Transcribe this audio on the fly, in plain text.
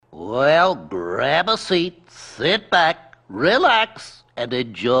Well, grab a seat, sit back, relax, and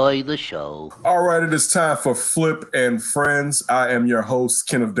enjoy the show. All right, it is time for Flip and Friends. I am your host,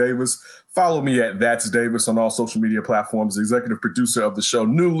 Kenneth Davis. Follow me at That's Davis on all social media platforms. Executive producer of the show,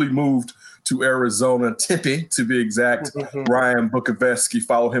 newly moved to Arizona, Tempe to be exact, Ryan Bukoveski.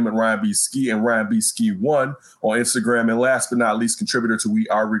 Follow him at Ryan B. Ski and Ryan B. Ski 1 on Instagram. And last but not least, contributor to We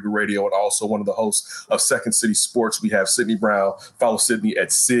Are Regal Radio and also one of the hosts of Second City Sports. We have Sydney Brown. Follow Sydney at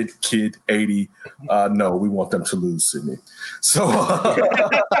SydKid80. No, we want them to lose, Sydney. So I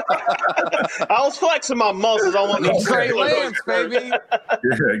was flexing my muscles. I want to Trey Lance, baby.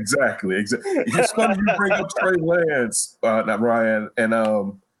 Yeah, exactly. It's funny you bring up Trey Lance, not Ryan, and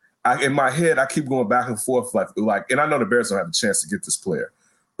in my head, I keep going back and forth, like, and I know the Bears don't have a chance to get this player,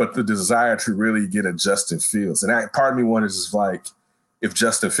 but the desire to really get a Justin Fields, and part of me wonders is like, if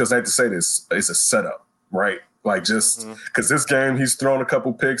Justin Fields, I hate to say this, it's a setup, right? Like just because this game he's thrown a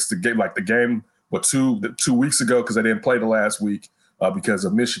couple picks to get like the game 2 weeks ago because I didn't play the last week because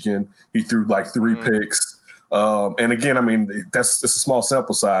of Michigan, he threw like 3 picks. And again, I mean, it's a small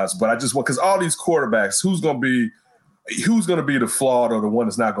sample size, but I just want, because all these quarterbacks, who's going to be the flawed or the one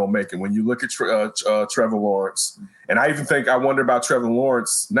that's not going to make it? When you look at Trevor Lawrence, and I wonder about Trevor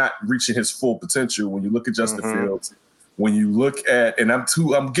Lawrence not reaching his full potential. When you look at Justin Fields, when you look at, and I'm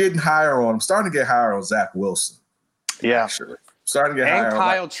starting to get higher on Zach Wilson. Yeah. Actually. Starting to get higher. And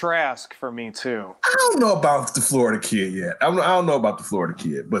Kyle Trask for me too. I don't know about the Florida kid yet. I don't know about the Florida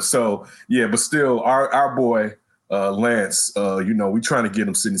kid, but still, our boy Lance. We trying to get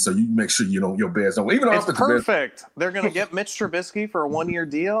him, Sydney. So you make sure your Bears don't. Even it's perfect. They're going to get Mitch Trubisky for a 1-year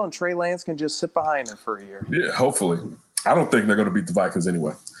deal, and Trey Lance can just sit behind him for a year. Yeah, hopefully. I don't think they're going to beat the Vikings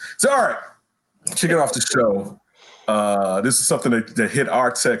anyway. So all right, kicking off the show. This is something that hit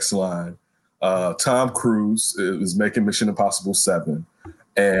our text line. Tom Cruise is making Mission Impossible 7,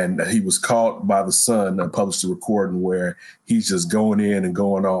 and he was caught by the Sun and published a recording where he's just going in and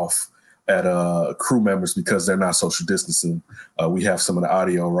going off at crew members because they're not social distancing. We have some of the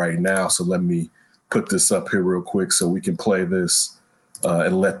audio right now, so let me put this up here real quick so we can play this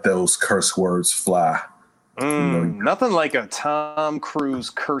and let those curse words fly. Nothing like a Tom Cruise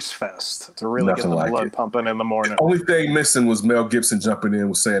curse fest to really get the blood pumping in the morning. The only thing missing was Mel Gibson jumping in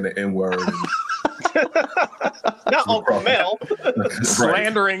with saying the N-word. Not Uncle Mel.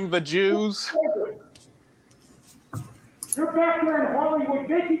 Slandering the Jews. You're back there in Hollywood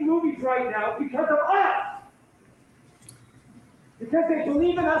making movies right now because of us. Because they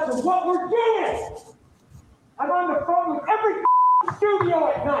believe in us and what we're doing. I'm on the phone with every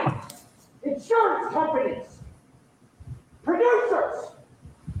studio at night. Insurance companies, producers,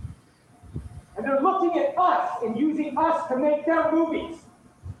 and they're looking at us and using us to make their movies.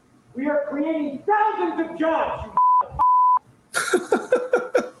 We are creating thousands of jobs, you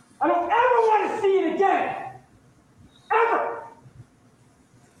I don't ever want to see it again. Ever.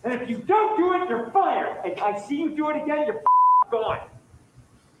 And if you don't do it, you're fired. And I see you do it again, you're gone.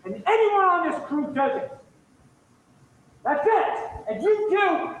 And anyone on this crew does it. That's it. And you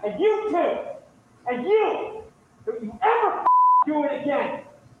too, and you too, and you. Don't you ever do it again.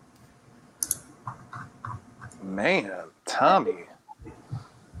 Man, Tommy.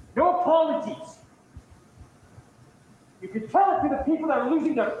 No apologies. You can tell it to the people that are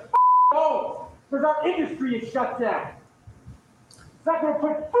losing their homes because our industry is shut down. It's not going to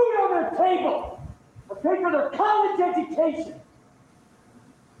put food on their table or pay for their college education.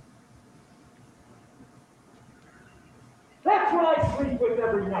 That's what I sleep with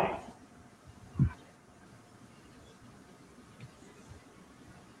every night.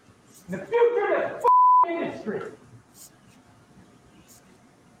 The future of the industry.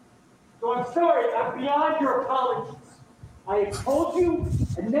 So I'm sorry, I'm beyond your apologies. I have told you,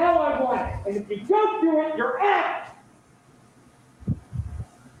 and now I want it. And if you don't do it, you're out.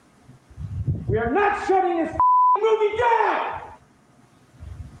 We are not shutting this movie down.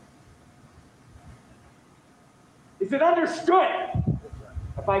 Is it understood?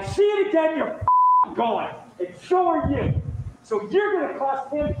 If I see it again, you're gone. And so are you. So you're going to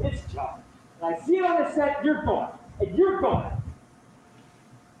cost him his job. And I see it on the set, you're gone. And you're gone.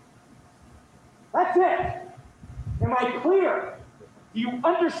 That's it. Am I clear? Do you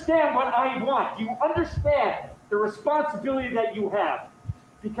understand what I want? Do you understand the responsibility that you have?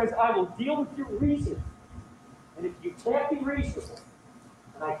 Because I will deal with your reason. And if you can't be reasonable,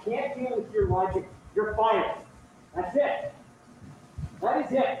 and I can't deal with your logic, you're fired. That's it. That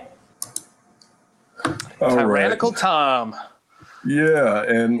is it. Tyrannical Tom. Yeah,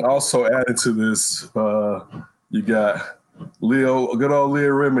 and also added to this, you got good old Leah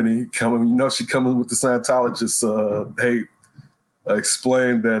Remini coming. She coming with the Scientologist. Hey,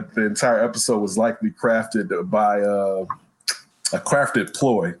 explained that the entire episode was likely crafted by a crafted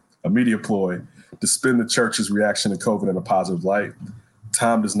ploy, a media ploy, to spin the church's reaction to COVID in a positive light.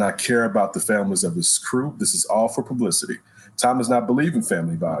 Tom does not care about the families of his crew. This is all for publicity. Tom does not believe in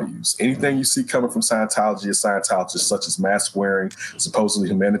family values. Anything you see coming from Scientology or Scientologists, such as mask wearing, supposedly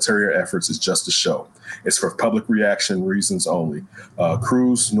humanitarian efforts, is just a show. It's for public reaction reasons only.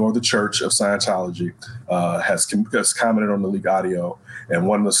 Cruz, nor the Church of Scientology, has commented on the leak audio, and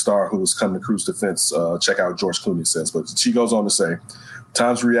one of the star who was coming to Cruz's defense, check out George Clooney says, but she goes on to say,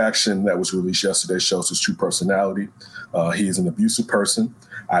 Tom's reaction that was released yesterday shows his true personality. He is an abusive person.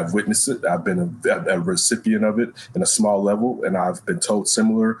 I've witnessed it. I've been a recipient of it in a small level, and I've been told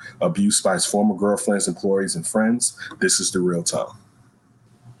similar abuse by his former girlfriends, employees, and friends. This is the real Tom.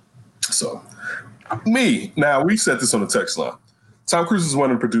 So, now we said this on the text line. Tom Cruise is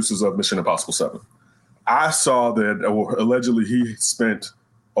one of the producers of Mission Impossible 7. I saw that allegedly he spent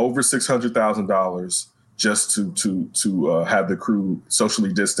over $600,000 just to have the crew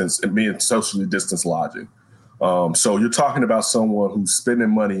socially distanced and be in socially distanced lodging. So you're talking about someone who's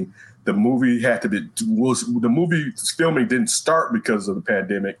spending money. The movie filming didn't start because of the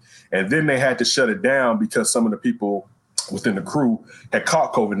pandemic, and then they had to shut it down because some of the people within the crew had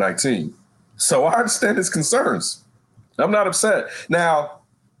caught COVID-19. So I understand his concerns. I'm not upset. Now,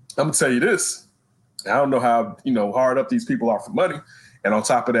 I'm gonna tell you this. I don't know how hard up these people are for money, and on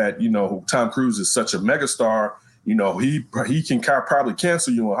top of that, Tom Cruise is such a megastar. He can probably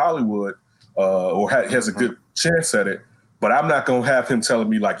cancel you in Hollywood, or has a good chance at it, but I'm not gonna have him telling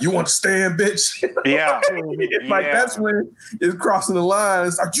me like, you understand, bitch? Yeah. That's when it's crossing the line.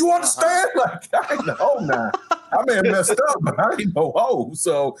 It's like, you understand? Like, I know now. I may have messed up, but I ain't no hoe.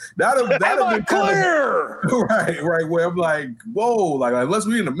 So that'll be clear. Right. Where I'm like, whoa, like unless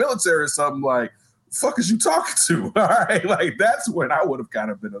we in the military or something, like, fuck is you talking to? All right, like that's when I would have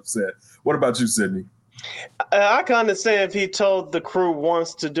kind of been upset. What about you, Sydney? I can understand if he told the crew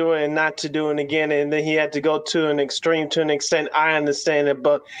once to do it and not to do it again, and then he had to go to an extreme to an extent. I understand it,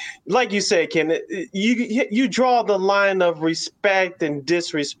 but like you said, Ken, you draw the line of respect and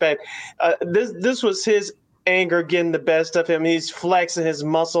disrespect. This was his anger getting the best of him. He's flexing his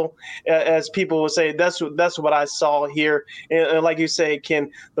muscle, as people would say. That's what I saw here. And like you say,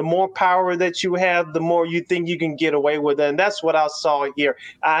 Ken, the more power that you have, the more you think you can get away with it. And that's what I saw here.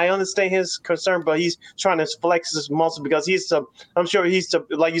 I understand his concern, but he's trying to flex his muscle because I'm sure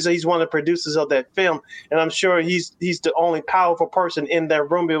like you said, he's one of the producers of that film. And I'm sure he's the only powerful person in that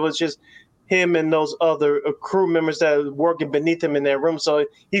room. It was just him and those other crew members that are working beneath him in that room. So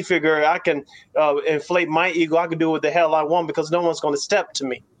he figured I can inflate my ego. I can do what the hell I want because no one's going to step to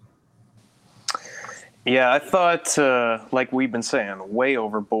me. Yeah, I thought, like we've been saying, way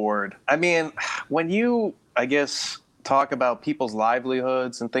overboard. I mean, when you, I guess, talk about people's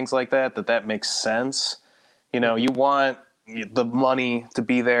livelihoods and things like that makes sense. You want the money to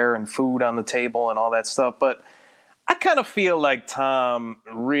be there and food on the table and all that stuff. But I kind of feel like Tom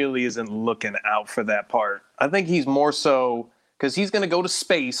really isn't looking out for that part. I think he's more so because he's going to go to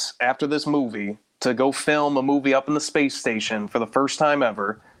space after this movie to go film a movie up in the space station for the first time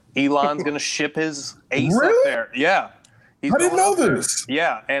ever. Elon's going to ship his ace up there. Yeah. I didn't know this.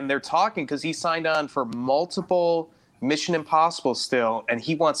 Yeah. And they're talking because he signed on for multiple Mission Impossible still. And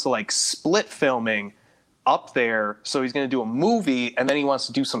he wants to like split filming up there. So he's going to do a movie and then he wants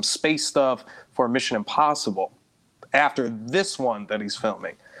to do some space stuff for Mission Impossible after this one that he's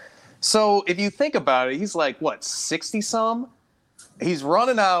filming. So if you think about it, he's like, what, 60-some? He's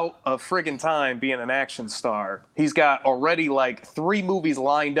running out of friggin' time being an action star. He's got already like 3 movies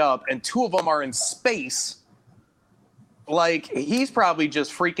lined up, and 2 of them are in space. Like, he's probably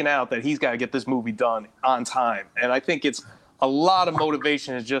just freaking out that he's got to get this movie done on time. And I think it's a lot of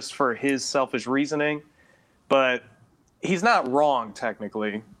motivation is just for his selfish reasoning. But he's not wrong,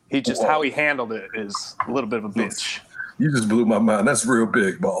 technically. He just, how he handled it is a little bit of a bitch. You just blew my mind. That's real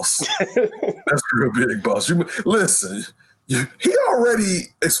big, boss. That's real big, boss. Listen, he already,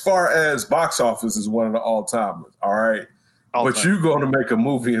 as far as box office, is one of the all-timers, all right? But you're going to make a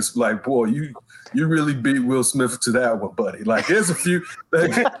movie, it's like, boy, you really beat Will Smith to that one, buddy. Like, there's a few,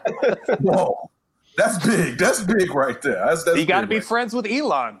 whoa, that's big. That's big right there. That's you got to be friends with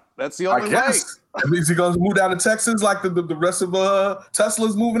Elon. That's the only way. That means he going to move down to Texas like the rest of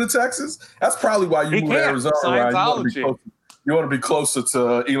Tesla's moving to Texas. That's probably why you moved to Arizona. Right? You want to be closer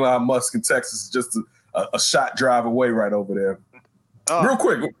to Elon Musk in Texas, just a shot drive away right over there. Real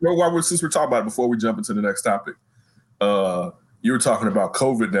quick, since we're talking about it before we jump into the next topic, you were talking about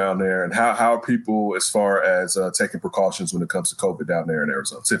COVID down there and how are people as far as taking precautions when it comes to COVID down there in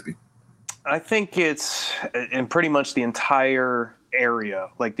Arizona. Tiffany. I think it's in pretty much the entire area,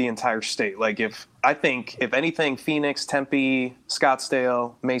 like the entire state. Like if anything, Phoenix, Tempe,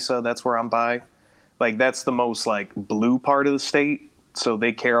 Scottsdale, Mesa, that's where I'm by. Like that's the most like blue part of the state. So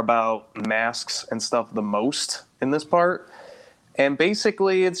they care about masks and stuff the most in this part. And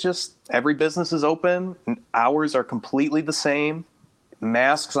basically it's just every business is open. Hours are completely the same.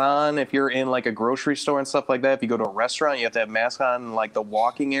 Masks on if you're in like a grocery store and stuff like that. If you go to a restaurant, you have to have masks on in like the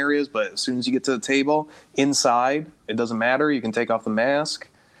walking areas, but as soon as you get to the table inside, it doesn't matter, you can take off the mask.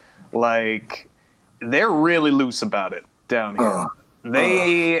 Like they're really loose about it down here.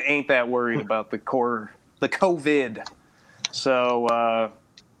 They ain't that worried about the COVID. So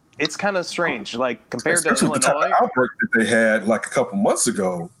it's kind of strange, like compared to Illinois. The type of outbreak that they had like a couple months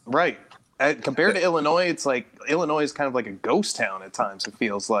ago, right? Compared to Illinois, it's like Illinois is kind of like a ghost town at times. It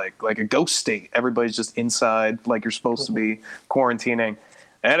feels like a ghost state. Everybody's just inside, like you're supposed to be quarantining.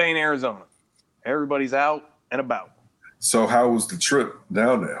 That ain't Arizona. Everybody's out and about. So, how was the trip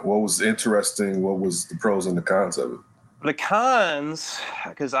down there? What was interesting? What was the pros and the cons of it? The cons,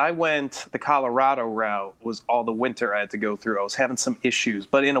 because I went the Colorado route, was all the winter I had to go through. I was having some issues,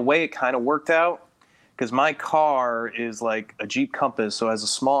 but in a way, it kind of worked out. Because my car is like a Jeep Compass, so it has a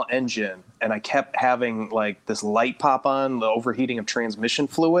small engine, and I kept having like this light pop on, the overheating of transmission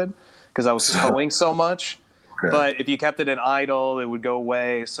fluid, because I was towing so much. Okay. But if you kept it in idle, it would go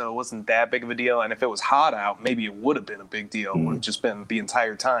away, so it wasn't that big of a deal. And if it was hot out, maybe it would have been a big deal. It would have just been the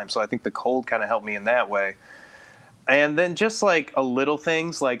entire time. So I think the cold kind of helped me in that way. And then just like a little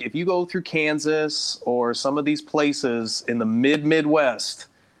things, like if you go through Kansas or some of these places in the Midwest,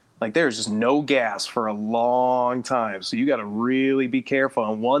 like there's just no gas for a long time. So you got to really be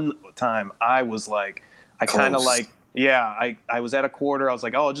careful. And one time I was like, I kind of like, I was at a quarter. I was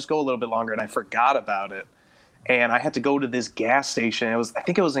like, oh, I'll just go a little bit longer. And I forgot about it. And I had to go to this gas station. I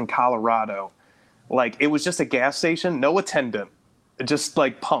think it was in Colorado. Like it was just a gas station, no attendant, just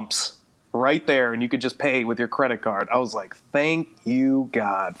like pumps right there. And you could just pay with your credit card. I was like, thank you,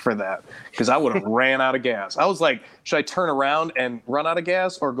 God, for that. Because I would have ran out of gas. I was like, should I turn around and run out of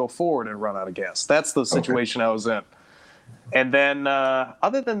gas or go forward and run out of gas? That's the situation I was in. And then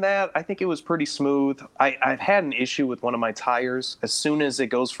other than that, I think it was pretty smooth. I've had an issue with one of my tires. As soon as it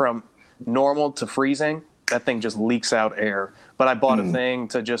goes from normal to freezing, that thing just leaks out air. But I bought a thing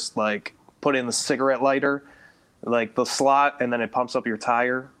to just like put in the cigarette lighter, like the slot, and then it pumps up your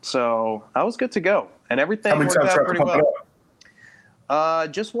tire. So I was good to go. And everything worked out pretty well.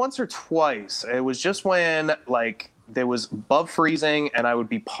 Just once or twice. It was just when like there was above freezing and I would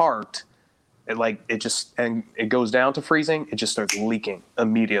be parked. It goes down to freezing. It just starts leaking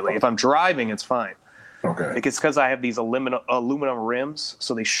immediately. If I'm driving, it's fine. Okay. It's because I have these aluminum rims,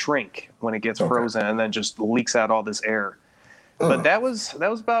 so they shrink when it gets frozen and then just leaks out all this air. But that was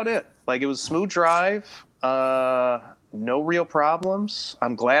about it. Like it was smooth drive. No real problems.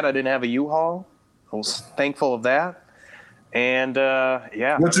 I'm glad I didn't have a U-Haul. I was thankful of that. And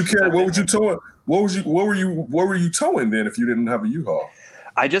What you carry? What would you towing? What were you towing then if you didn't have a U-Haul?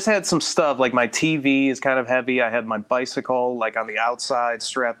 I just had some stuff, like my TV is kind of heavy. I had my bicycle like on the outside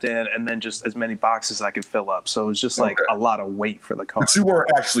strapped in, and then just as many boxes as I could fill up. So it was just like a lot of weight for the car. But you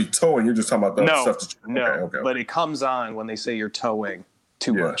weren't actually towing. You're just talking about the stuff that you... No, but it comes on when they say you're towing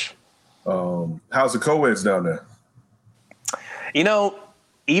too much. How's the co-eds down there? You know,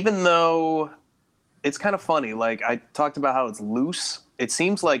 even though it's kind of funny, like I talked about how it's loose, it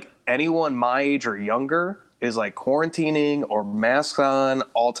seems like anyone my age or younger is like quarantining or masks on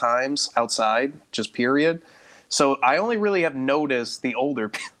all times outside, just period. So I only really have noticed the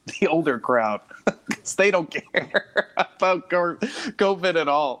older crowd because they don't care about COVID at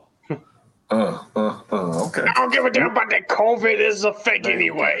all. Okay. I don't give a damn about that. COVID is a fake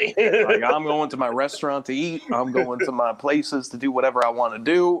anyway. Like I'm going to my restaurant to eat. I'm going to my places to do whatever I want to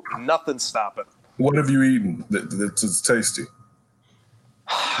do. Nothing's stopping. What have you eaten that's tasty?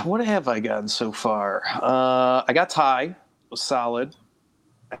 What have I gotten so far? I got Thai. It was solid.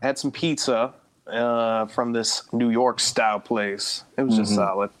 I had some pizza from this New York style place. It was just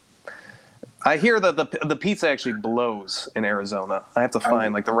solid. I hear that the pizza actually blows in Arizona. I have to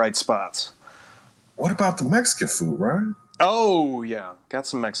find like the right spots. What about the Mexican food, Ryan? Oh yeah, got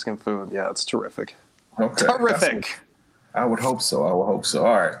some Mexican food. Yeah, it's terrific. Okay, terrific. I would hope so. All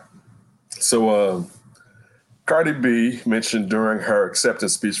right. So, Cardi B mentioned during her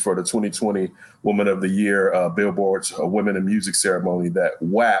acceptance speech for the 2020 Woman of the Year Billboard's Women in Music ceremony that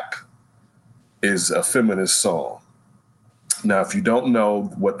WAP is a feminist song. Now, if you don't know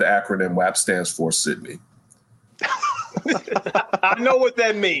what the acronym WAP stands for, Sydney. I know what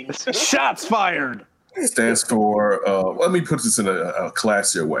that means. Shots fired. It stands for, let me put this in a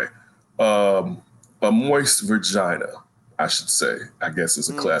classier way. A moist vagina, I should say. I guess is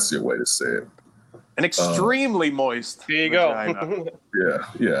a classier way to say it. An extremely moist. There you vagina. go.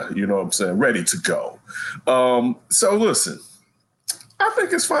 Yeah, you know what I'm saying? Ready to go. So listen, I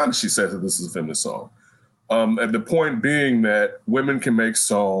think it's fine that she said that this is a feminist song. And the point being that women can make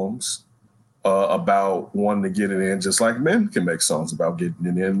songs about wanting to get it in, just like men can make songs about getting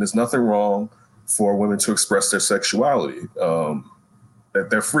it in. There's nothing wrong for women to express their sexuality. That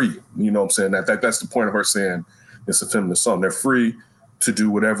they're free. You know what I'm saying? That's the point of her saying it's a feminist song. They're free to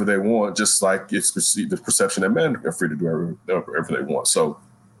do whatever they want, just like it's the perception that men are free to do whatever they want. So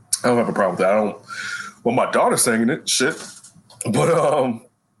I don't have a problem with that. I don't want my daughter singing it, shit. But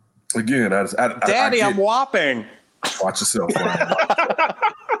again, Daddy, I'm whopping. Watch yourself.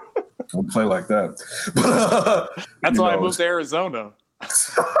 Don't play like that. But, that's why I moved to Arizona.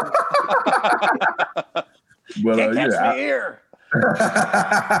 But Can't catch me here.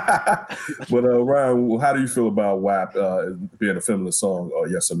 But Ryan, how do you feel about WAP being a feminist song?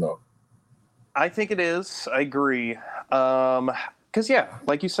 Yes or no? I think it is. I agree. Because, yeah,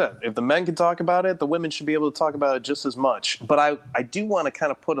 like you said, if the men can talk about it, the women should be able to talk about it just as much. But I do want to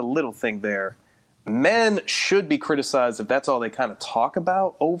kind of put a little thing there. Men should be criticized if that's all they kind of talk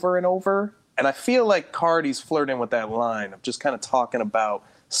about over and over. And I feel like Cardi's flirting with that line of just kind of talking about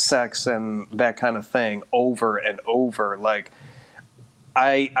sex and that kind of thing over and over. Like,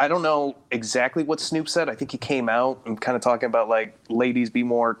 I don't know exactly what Snoop said. I think he came out and kind of talking about, like, ladies be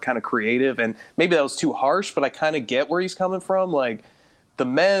more kind of creative. And maybe that was too harsh, but I kind of get where he's coming from. Like, the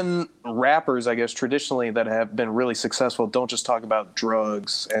men rappers, I guess, traditionally that have been really successful don't just talk about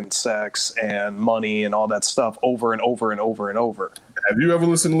drugs and sex and money and all that stuff over and over and over and over. Have you ever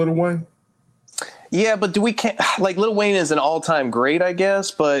listened to Lil Wayne? Yeah, but like, Lil Wayne is an all-time great, I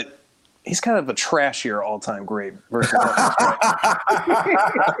guess, but he's kind of a trashier all-time great versus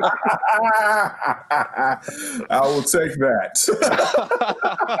I will take that.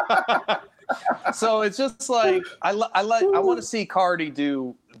 So it's just like I want to see Cardi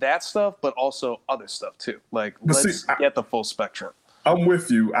do that stuff, but also other stuff too. Like, let's get the full spectrum. I'm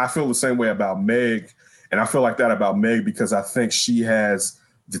with you. I feel the same way about Meg, and I feel like that about Meg because I think she has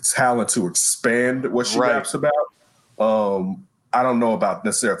the talent to expand what she raps about. I don't know about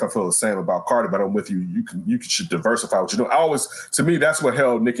necessarily if I feel the same about Cardi, but I'm with you. You should diversify what you're doing. To me, that's what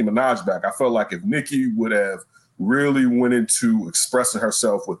held Nicki Minaj back. I felt like if Nicki would have really went into expressing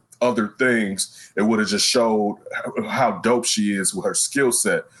herself with other things, it would have just showed how dope she is with her skill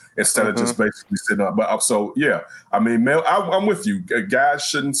set instead of just basically sitting up. But so yeah, I mean, I'm with you. Guys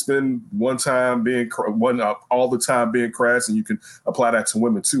shouldn't spend all the time being crass, and you can apply that to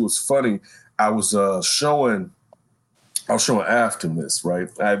women too. It's funny. I was showing Afton this, right?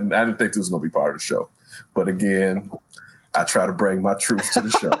 I didn't think this was going to be part of the show. But again, I try to bring my truth to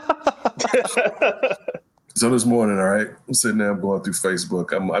the show. So this morning, all right, I'm sitting there, I'm going through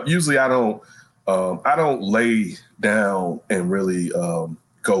Facebook. Usually I don't lay down and really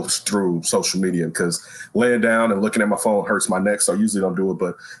go through social media because laying down and looking at my phone hurts my neck, so I usually don't do it.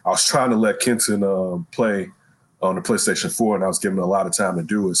 But I was trying to let Kenton play on the PlayStation 4, and I was giving him a lot of time to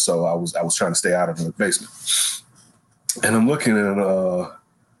do it, so I was trying to stay out of the basement. And I'm looking at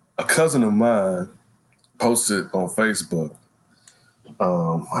a cousin of mine posted on Facebook.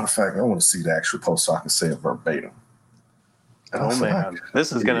 Matter of fact, I want to see the actual post so I can say it verbatim. Oh man,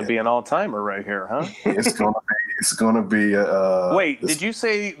 this is going to be an all-timer right here, huh? It's gonna be. Wait, did you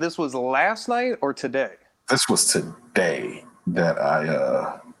say this was last night or today? This was today that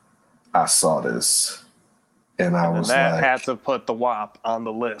I saw this, and I was like, had to put the WAP on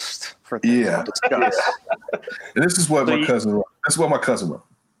the list for things to discuss. And this is what my cousin wrote. That's what my cousin wrote.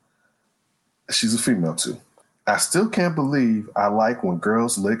 She's a female too. I still can't believe I like when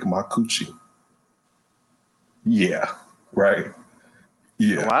girls lick my coochie. Yeah. Right.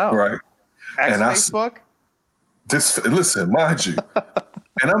 Yeah. Wow. Right. Facebook. Listen, mind you,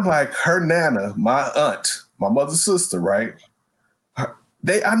 and I'm like, her nana, my aunt, my mother's sister, right?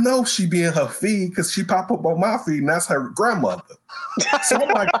 I know she be in her feed because she pop up on my feed, and that's her grandmother. So I'm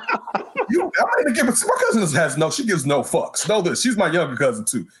like, my cousin she gives no fucks. Know this, she's my younger cousin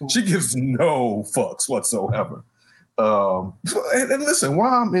too. She gives no fucks whatsoever. And listen,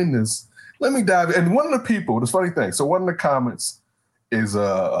 while I'm in this, let me dive in. And one of the people, this funny thing, so one of the comments is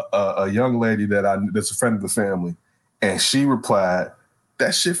a young lady that's a friend of the family, and she replied,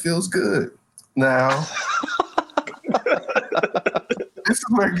 "That shit feels good." Now, this is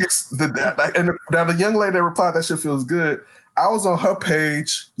where it gets now the young lady that replied, "That shit feels good." I was on her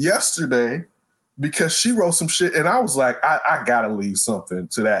page yesterday because she wrote some shit, and I was like, I gotta leave something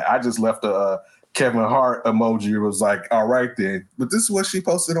to that. I just left a Kevin Hart emoji was like, all right then. But this is what she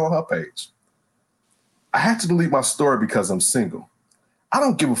posted on her page. I had to delete my story because I'm single. I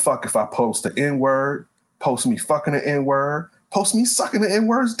don't give a fuck if I post the N-word, post me fucking the N-word, post me sucking the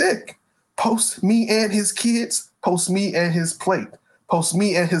N-word's dick, post me and his kids, post me and his plate, post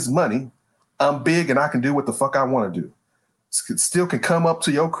me and his money. I'm big and I can do what the fuck I want to do. Still can come up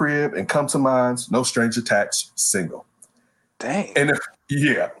to your crib and come to mine. No strings attached, single. Dang. And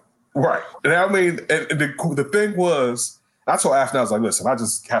yeah, right. And I mean, and the thing was, I told Afton, I was like, listen, I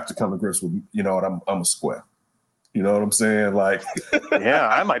just have to come to grips with, you know what, I'm a square. You know what I'm saying? Like, yeah,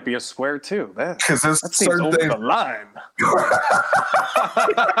 I might be a square too. That seems over the line.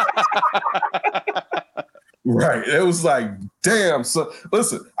 Right. It was like, damn. So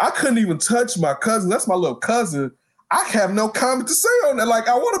listen, I couldn't even touch my cousin. That's my little cousin. I have no comment to say on that. Like,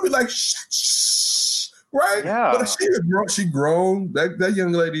 I want to be like, shh, right? Yeah. But she grown. That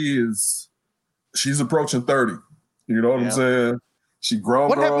young lady she's approaching 30. You know what I'm saying? She grown.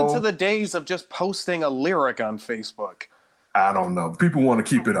 What happened to the days of just posting a lyric on Facebook? I don't know. People want to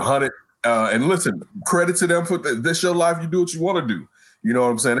keep it 100. And listen, credit to them for this your life. You do what you want to do. You know what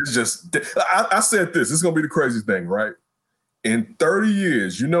I'm saying? It's just, I said this. It's going to be the crazy thing, right? In 30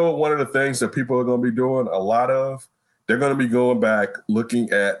 years, you know, one of the things that people are going to be doing a lot of, they're going to be going back, looking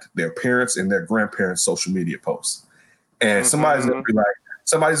at their parents' and their grandparents' social media posts. And somebody's going to be like,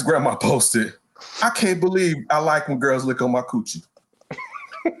 somebody's grandma posted, I can't believe I like when girls lick on my coochie.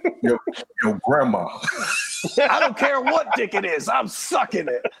 Your grandma. I don't care what dick it is. I'm sucking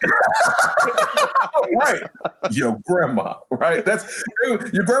it. Right. Your grandma, right? That's your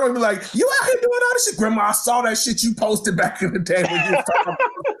grandma be like, you out here doing all this shit. Grandma, I saw that shit you posted back in the day when you were talking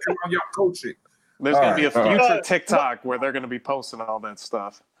about your coaching. There's going to be a future TikTok where they're going to be posting all that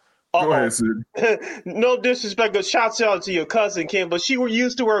stuff. Go ahead, Sid. No disrespect, but shouts out to your cousin, Kim, but she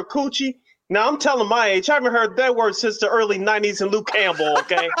used to wear coochie. Now, I'm telling my age. I haven't heard that word since the early 90s and Luke Campbell,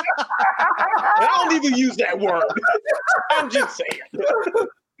 okay? And I don't even use that word. I'm just saying.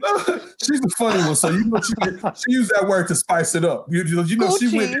 She's the funny one, so you know she used that word to spice it up. You know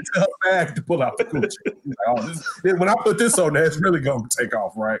she went into her bag to pull out the coochie. Like, when I put this on there, it's really going to take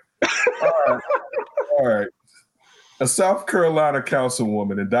off, right? All right. A South Carolina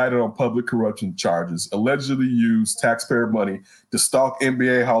councilwoman indicted on public corruption charges allegedly used taxpayer money to stalk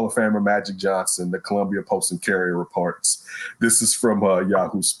NBA Hall of Famer Magic Johnson, the Columbia Post and Carrier reports. This is from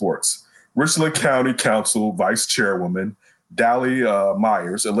Yahoo Sports. Richland County Council Vice Chairwoman Dally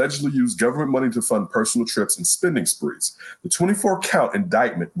Myers allegedly used government money to fund personal trips and spending sprees. The 24-count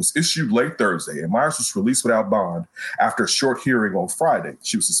indictment was issued late Thursday, and Myers was released without bond after a short hearing on Friday.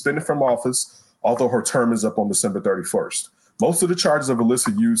 She was suspended from office, although her term is up on December 31st. Most of the charges of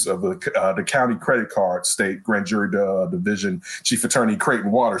illicit use of the county credit card state grand jury division chief attorney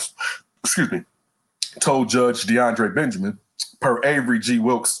Creighton Waters, told Judge DeAndre Benjamin, per Avery G.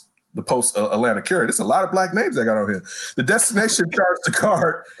 Wilkes, the Post Atlanta Carrier. There's a lot of black names I got on here. The destination charged the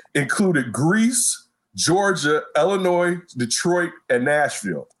card included Greece, Georgia, Illinois, Detroit, and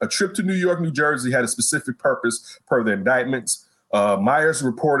Nashville. A trip to New York, New Jersey had a specific purpose per the indictments. Myers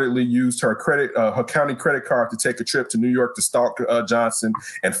reportedly used her county credit card to take a trip to New York to stalk Johnson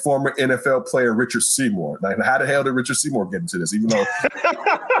and former NFL player Richard Seymour. Like, how the hell did Richard Seymour get into this? Even though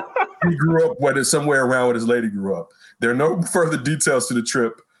he grew up somewhere around where his lady grew up. There are no further details to the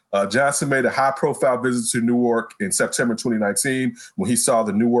trip. Johnson made a high-profile visit to Newark in September 2019 when he saw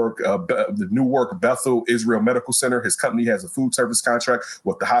the Newark Bethel Israel Medical Center. His company has a food service contract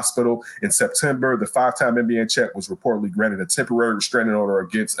with the hospital. In September, the 5-time NBA champ was reportedly granted a temporary restraining order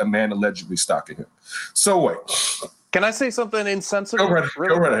against a man allegedly stalking him. So wait. Can I say something insensitive? Go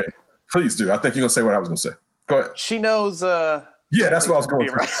right ahead. Please do. I think you're going to say what I was going to say. Go ahead. She knows... Yeah, that's what I was going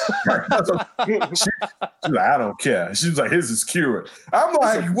to say. She's like, I don't care. She was like, his is cured. I'm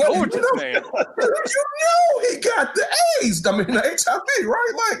like, what? You know he got the AIDS. I mean, the HIV,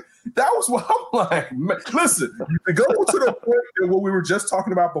 right? Like, that was what I'm like. Man, listen, to go to the point of what we were just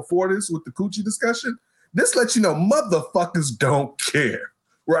talking about before this with the coochie discussion, this lets you know motherfuckers don't care.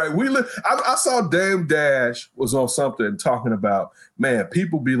 Right, I saw Dame Dash was on something talking about, man,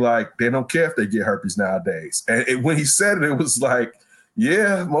 people be like, they don't care if they get herpes nowadays. And when he said it, it was like,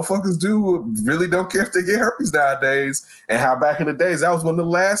 yeah, motherfuckers really don't care if they get herpes nowadays. And how back in the days, that was one of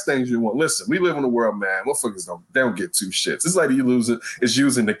the last things you want. Listen, we live in a world, man, motherfuckers don't get two shits. This lady is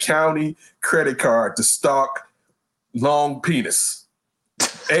using the county credit card to stalk long penis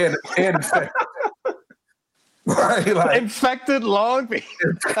and right, like infected long penis.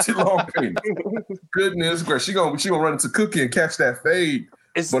 Infected long penis. Goodness gracious, she gonna run into Cookie and catch that fade.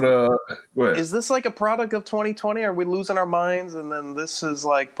 Go ahead. Is this like a product of 2020? Are we losing our minds? And then this is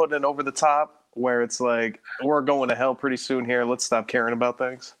like putting it over the top. where it's like, we're going to hell pretty soon here. Let's stop caring about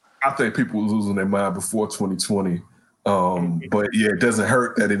things. I think people were losing their mind before 2020. But yeah, it doesn't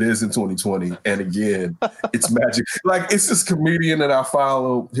hurt that it is in 2020. And again, it's magic. Like, it's this comedian that I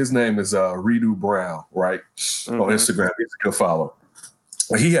follow. His name is Redo Brown, right? On Instagram. He's a good follow.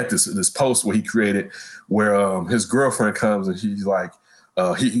 He had this post where he created where his girlfriend comes and he's like,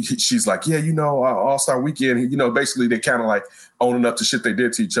 she's like, yeah, you know, All-Star Weekend, you know, basically they kind of like owning up to shit they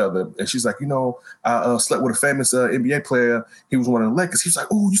did to each other. And she's like, you know, I slept with a famous NBA player. He was one of the Lakers. He's like,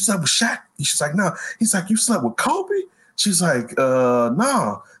 oh, you slept with Shaq? And she's like, no. He's like, you slept with Kobe? She's like,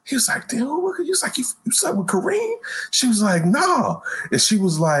 no. He was like, damn, he was like, you slept with Kareem? She was like, no. And she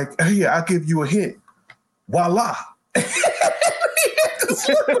was like, hey, I'll give you a hint. Voila.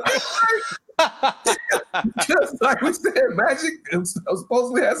 Just like we said, Magic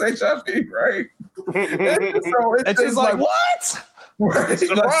supposedly has HIV, right? And she's like, what? Right?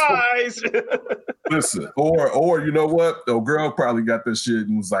 Surprise! Listen, or you know what? The girl probably got this shit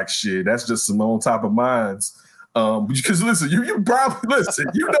and was like, shit, that's just some on top of minds. Because listen, you probably listen,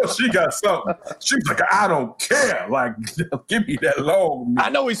 you know she got something. She's like, I don't care. Like, give me that loan. I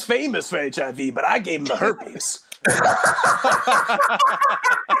know he's famous for HIV, but I gave him the herpes.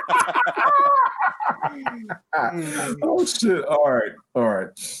 Oh shit! All right.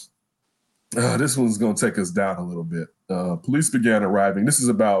 This one's gonna take us down a little bit. Police began arriving. This is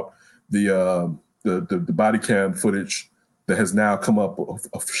about the body cam footage that has now come up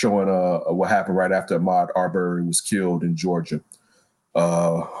of showing what happened right after Ahmaud Arbery was killed in Georgia.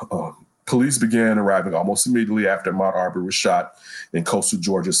 Police began arriving almost immediately after Ahmaud Arbery was shot in coastal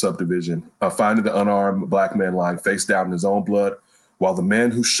Georgia subdivision, finding the unarmed black man lying face down in his own blood, while the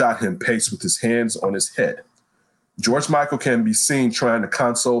man who shot him paced with his hands on his head. George Michael can be seen trying to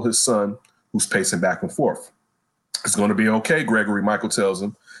console his son, who's pacing back and forth. It's going to be okay, Gregory Michael tells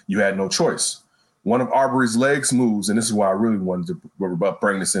him. You had no choice. One of Arbery's legs moves, and this is why I really wanted to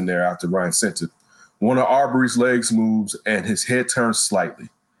bring this in there after Ryan sent it. One of Arbery's legs moves, and his head turns slightly.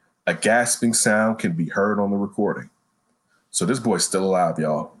 A gasping sound can be heard on the recording. So this boy's still alive,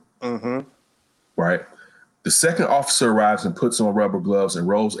 y'all. Mm-hmm. Right? The second officer arrives and puts on rubber gloves and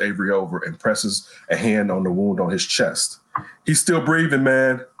rolls Avery over and presses a hand on the wound on his chest. He's still breathing,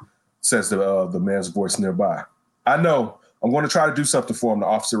 man, says the man's voice nearby. I know. I'm going to try to do something for him, the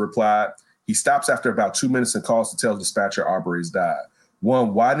officer replied. He stops after about 2 minutes and calls to tell the dispatcher Arbery's died.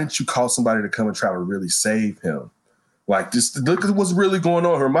 One, why didn't you call somebody to come and try to really save him? Like, just look at what's really going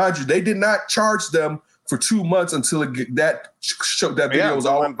on. Remind you, they did not charge them for 2 months until that video was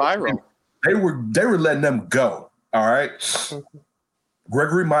all went viral. They were letting them go. All right.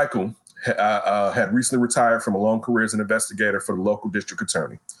 Gregory Michael had recently retired from a long career as an investigator for the local district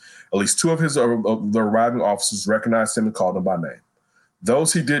attorney. At least two of the arriving officers recognized him and called him by name.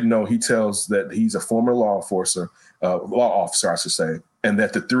 Those he didn't know, he tells that he's a former law officer, I should say, and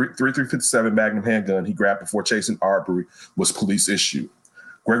that the 357 Magnum handgun he grabbed before chasing Arbery was police issued.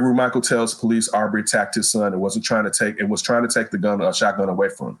 Gregory Michael tells police Arbery attacked his son and was trying to take the shotgun away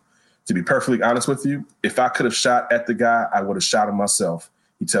from him. To be perfectly honest with you, if I could have shot at the guy, I would have shot him myself,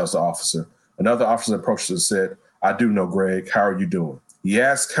 he tells the officer. Another officer approached and said, I do know, Greg. How are you doing? He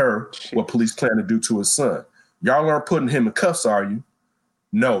asked her what police plan to do to his son. Y'all aren't putting him in cuffs, are you?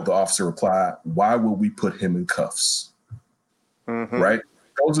 No, the officer replied. Why would we put him in cuffs? Mm-hmm. Right?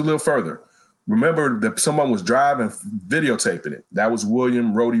 Goes a little further. Remember that someone was driving, videotaping it. That was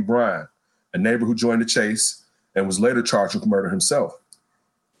William Rhodey Bryan, a neighbor who joined the chase and was later charged with murder himself.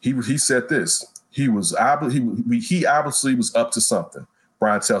 He said this. He obviously was up to something,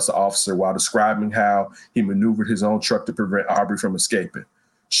 Bryan tells the officer while describing how he maneuvered his own truck to prevent Arbery from escaping.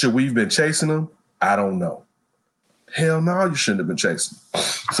 Should we have been chasing him? I don't know. Hell no, you shouldn't have been chasing him.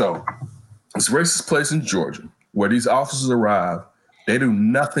 So this racist place in Georgia where these officers arrive, they do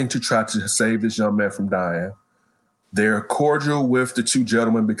nothing to try to save this young man from dying. They're cordial with the two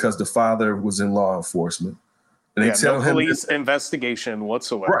gentlemen because the father was in law enforcement. And they tell him police investigation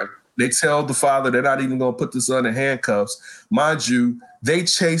whatsoever. Right. They tell the father they're not even going to put the son in handcuffs. Mind you, they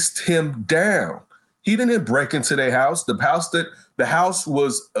chased him down. He didn't break into their house. The house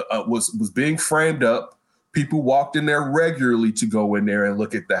was being framed up. People walked in there regularly to go in there and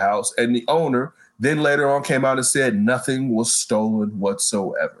look at the house. And the owner then later on came out and said nothing was stolen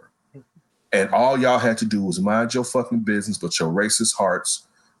whatsoever. And all y'all had to do was mind your fucking business, but your racist hearts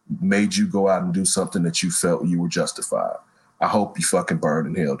made you go out and do something that you felt you were justified. I hope you fucking burn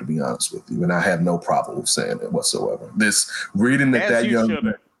in hell, to be honest with you. And I have no problem with saying that whatsoever. That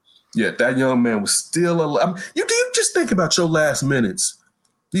young man was still alive. You just think about your last minutes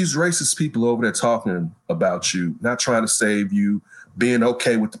these racist people over there talking about you, not trying to save you, being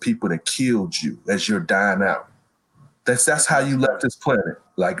okay with the people that killed you as you're dying out. That's how you left this planet.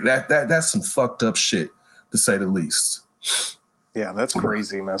 Like that's some fucked up shit, to say the least. Yeah, that's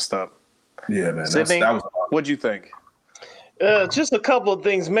crazy messed up. Yeah, man. Sydney, what'd you think? Just a couple of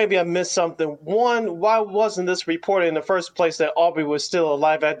things. Maybe I missed something. One, why wasn't this reported in the first place that Aubrey was still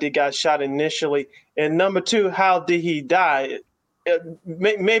alive after he got shot initially? And number two, how did he die?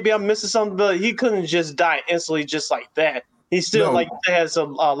 Maybe I'm missing something, but he couldn't just die instantly just like that. He still has a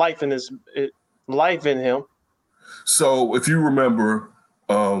life in him. So if you remember,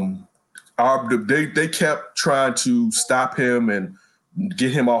 they kept trying to stop him and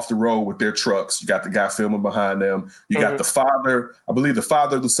get him off the road with their trucks. You got the guy filming behind them. You got the father. I believe the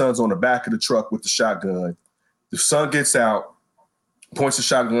father of the son's on the back of the truck with the shotgun. The son gets out, points the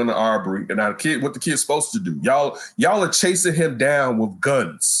shotgun to Aubrey, and now what the kid's supposed to do? Y'all are chasing him down with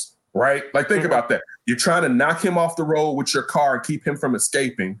guns, right? Like think about that. You're trying to knock him off the road with your car and keep him from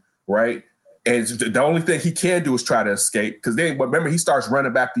escaping, right? And the only thing he can do is try to escape because remember he starts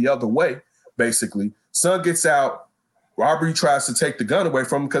running back the other way. Basically, son gets out. Aubrey tries to take the gun away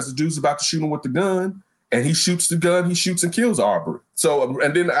from him because the dude's about to shoot him with the gun, and he shoots the gun. He shoots and kills Aubrey. So,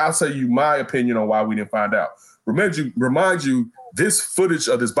 and then I'll tell you my opinion on why we didn't find out. Remind you, this footage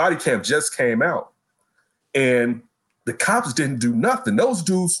of this body cam just came out, and the cops didn't do nothing. Those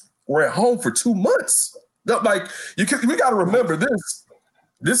dudes were at home for 2 months. Like we got to remember this.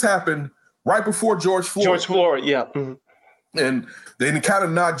 This happened right before George Floyd. George Floyd, yeah. Mm-hmm. And then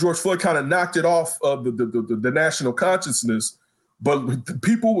George Floyd kind of knocked it off of the national consciousness. But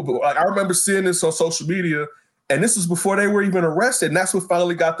people, I remember seeing this on social media, and this was before they were even arrested. And that's what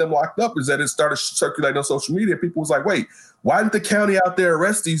finally got them locked up, is that it started circulating on social media. People was like, wait, why didn't the county out there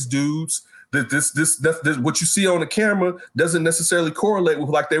arrest these dudes? This what you see on the camera doesn't necessarily correlate with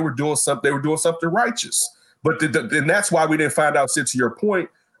like they were doing something righteous. But and that's why we didn't find out, Sid, to your point,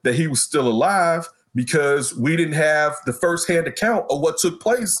 that he was still alive, because we didn't have the firsthand account of what took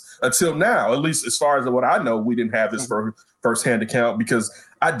place until now. At least as far as what I know, we didn't have this firsthand account, because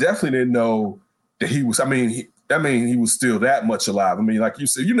I definitely didn't know that he was. I mean, he was still that much alive. I mean, like you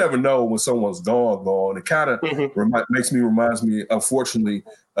said, you never know when someone's gone. It kind of reminds me, unfortunately,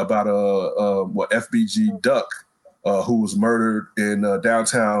 about FBG Duck, who was murdered in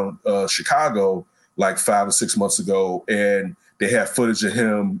downtown Chicago like 5 or 6 months ago, and they had footage of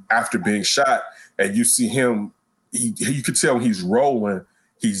him after being shot. And you see him, you could tell when he's rolling,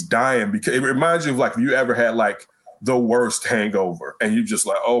 he's dying, because it reminds you of like if you ever had like the worst hangover and you just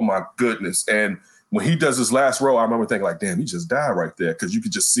like, oh my goodness. And when he does his last roll, I remember thinking like, damn, he just died right there. Because you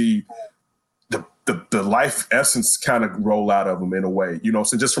could just see the life essence kind of roll out of him in a way, you know,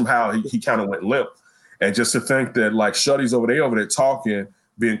 so just from how he kind of went limp. And just to think that like Shuddy's over there talking,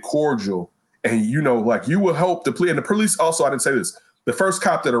 being cordial, and you know, like you will help the police. And the police also, I didn't say this, the first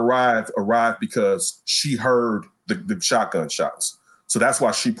cop that arrived because she heard the shotgun shots. So that's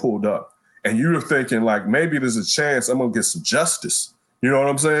why she pulled up. And you were thinking like, maybe there's a chance I'm going to get some justice. You know what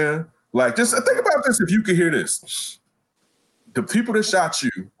I'm saying? Like, just think about this. If you could hear this, the people that shot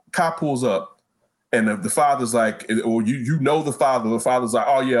you, cop pulls up, and the father's like, or you know the father's like,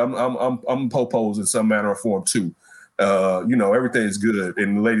 oh yeah, I'm popos in some manner or form too. You know, everything's good.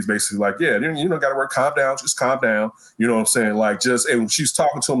 And the lady's basically like, yeah, you know, got to work, calm down, just calm down. You know what I'm saying? Like, and she's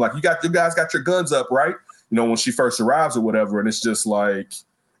talking to him like, you guys got your guns up, right? You know, when she first arrives or whatever. And it's just like,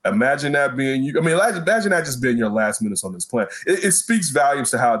 imagine that being you. I mean, imagine that just being your last minutes on this planet. It speaks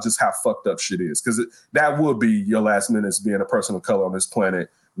volumes to how fucked up shit is. Because that would be your last minutes being a person of color on this planet,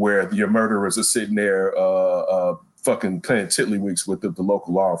 where your murderers are sitting there fucking playing tiddlywinks with the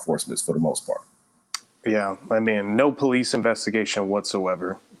local law enforcement for the most part. Yeah, I mean, no police investigation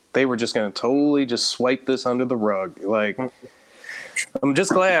whatsoever. They were just going to totally just swipe this under the rug. Like, I'm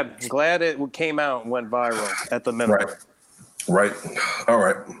just glad it came out and went viral at the minimum. Right. All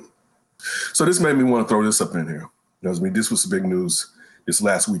right. So this made me want to throw this up in here. You know, I mean, this was big news this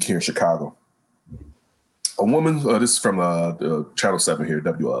last week here in Chicago. A woman, this is from Channel 7 here,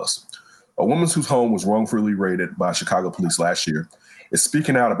 WLS. A woman whose home was wrongfully raided by Chicago police last year is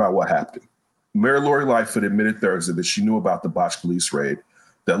speaking out about what happened. Mayor Lori Lightfoot admitted Thursday that she knew about the botched police raid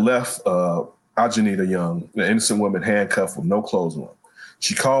that left Ajanita Young, an innocent woman, handcuffed with no clothes on.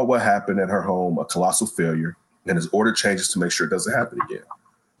 She called what happened at her home a colossal failure and has ordered changes to make sure it doesn't happen again.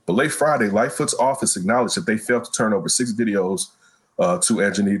 But late Friday, Lightfoot's office acknowledged that they failed to turn over 6 videos to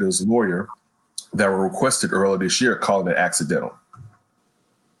Ajanita's lawyer that were requested earlier this year, calling it accidental.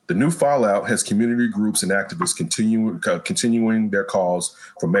 The new fallout has community groups and activists continuing their calls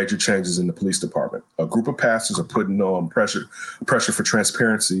for major changes in the police department. A group of pastors are putting on pressure for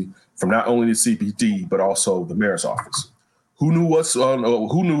transparency from not only the CPD, but also the mayor's office. Who knew what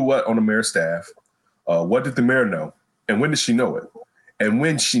on the mayor's staff? What did the mayor know? And when did she know it? And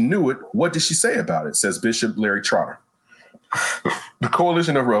when she knew it, what did she say about it, says Bishop Larry Trotter. The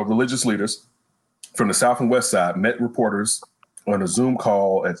coalition of religious leaders from the South and West Side met reporters on a Zoom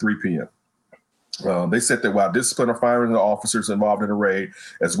call at 3 p.m. They said that while discipline are firing the officers involved in the raid,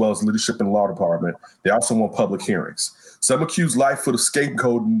 as well as leadership in the law department, they also want public hearings. Some accuse Lightfoot of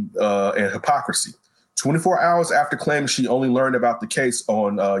scapegoating and hypocrisy. 24 hours after claiming she only learned about the case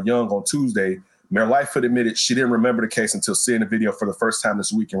on Young on Tuesday, Mayor Lightfoot admitted she didn't remember the case until seeing the video for the first time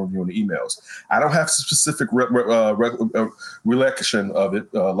this week and reviewing the emails. I don't have specific recollection of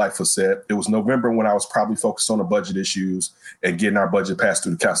it, Lightfoot said. It was November when I was probably focused on the budget issues and getting our budget passed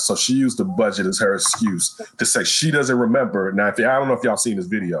through the council. So she used the budget as her excuse to say she doesn't remember. Now, I don't know if y'all seen this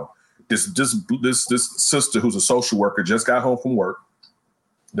video. This sister who's a social worker just got home from work.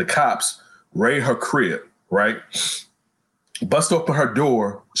 The cops raid her crib, right? Bust open her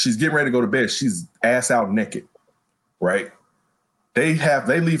door. She's getting ready to go to bed. She's ass out naked, right? They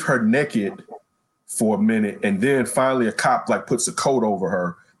leave her naked for a minute, and then finally a cop puts a coat over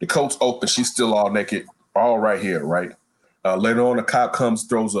her. The coat's open. She's still all naked, all right here, right? Later on, a cop comes,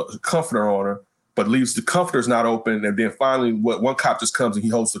 throws a comforter on her, but leaves the comforter's not open. And then finally, one cop just comes and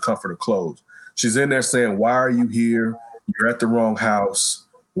he holds the comforter closed. She's in there saying, "Why are you here? You're at the wrong house.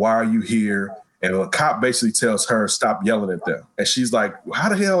 Why are you here?" And a cop basically tells her, "Stop yelling at them." And she's like, "How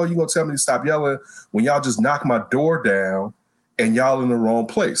the hell are you going to tell me to stop yelling when y'all just knocked my door down and y'all in the wrong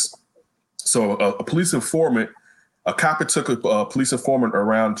place?" So a police informant, a cop took a police informant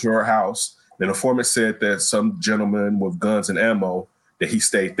around to her house. The informant said that some gentleman with guns and ammo, that he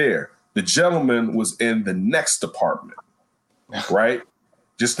stayed there. The gentleman was in the next apartment, right?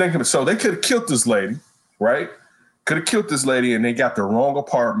 Just thinking, so they could have killed this lady, right? Could have killed this lady and they got the wrong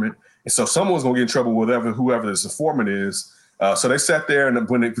apartment. And so someone's going to get in trouble with whoever this informant is. So they sat there, and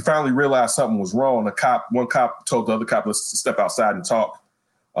when they finally realized something was wrong, one cop told the other cop, "Let's step outside and talk."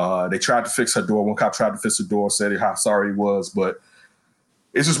 They tried to fix her door. One cop tried to fix her door, said how sorry he was. But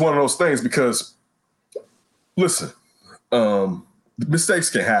it's just one of those things because, listen, mistakes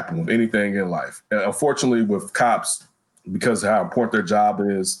can happen with anything in life. And unfortunately, with cops, because of how important their job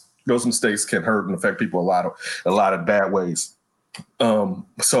is, those mistakes can hurt and affect people a lot of bad ways.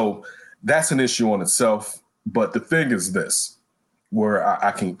 So that's an issue on itself. But the thing is this, where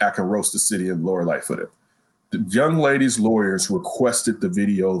I can roast the city and Lori Lightfoot. The young lady's lawyers requested the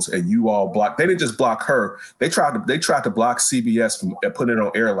videos, and you all blocked. They didn't just block her. They tried to block CBS from putting it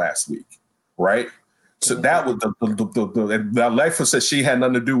on air last week, right? So that was the Lightfoot said she had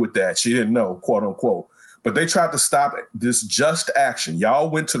nothing to do with that. She didn't know, quote unquote. But they tried to stop this just action. Y'all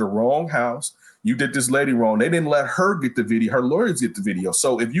went to the wrong house. You did this lady wrong. They didn't let her get the video. Her lawyers get the video.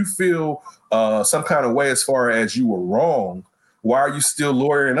 So if you feel some kind of way as far as you were wrong, why are you still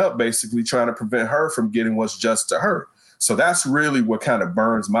lawyering up, basically trying to prevent her from getting what's just to her? So that's really what kind of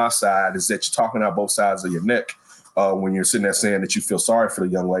burns my side, is that you're talking out both sides of your neck when you're sitting there saying that you feel sorry for the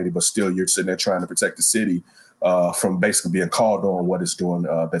young lady, but still you're sitting there trying to protect the city from basically being called on what it's doing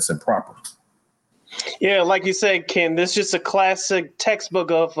that's improper. Yeah, like you said, Ken, this is just a classic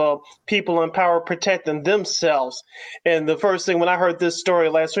textbook of people in power protecting themselves. And the first thing, when I heard this story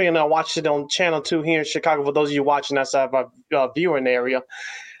last week, and I watched it on Channel 2 here in Chicago, for those of you watching outside of our viewing area,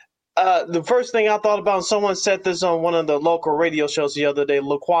 the first thing I thought about, and someone said this on one of the local radio shows the other day,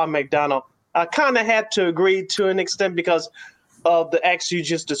 LaQuan McDonald, I kind of had to agree to an extent because of the acts you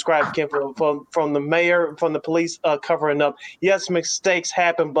just described, Ken, from the mayor, from the police covering up. Yes, mistakes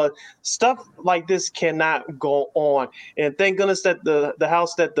happen, but stuff like this cannot go on. And thank goodness that the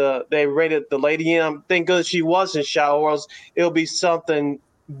house that they raided the lady in, thank goodness she wasn't shot, or else it'll be something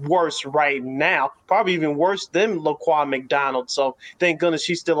worse right now, probably even worse than LaQuan McDonald. So thank goodness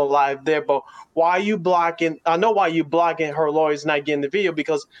she's still alive there. But why are you blocking? I know why you blocking her lawyers not getting the video,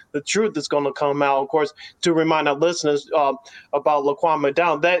 because the truth is going to come out. Of course, to remind our listeners about LaQuan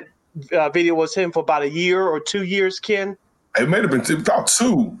McDonald, that video was him for about a year or 2 years, Ken. It may have been about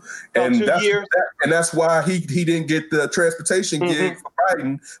 2, and 2 years. That's why he didn't get the transportation gig for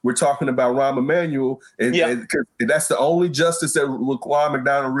Biden. We're talking about Rahm Emanuel, and that's the only justice that LaQuan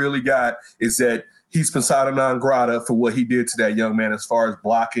McDonald really got, is that he's persona non grata for what he did to that young man as far as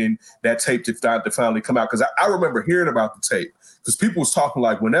blocking that tape to finally come out. Because I remember hearing about the tape, because people was talking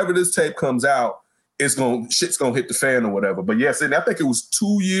like, whenever this tape comes out, shit's gonna hit the fan or whatever. But yes, and I think it was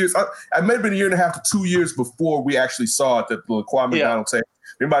 2 years. I may have been a year and a half to 2 years before we actually saw it, that the LaQuan McDonald tape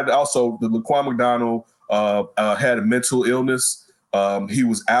Anybody also, the Laquan McDonald had a mental illness. He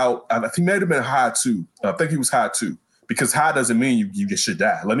was out. I think he may have been high too. I think he was high too. Because high doesn't mean you should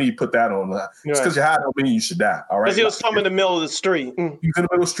die. Let me put that on. Just because you're high don't mean you should die. All right. Because he was somewhere in the middle of the street. He was in the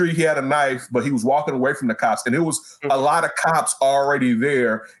middle of the street. He had a knife, but he was walking away from the cops. And there was a lot of cops already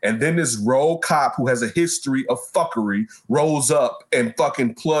there. And then this rogue cop who has a history of fuckery rolls up and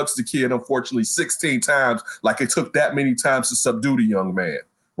fucking plugs the kid, unfortunately, 16 times. Like it took that many times to subdue the young man.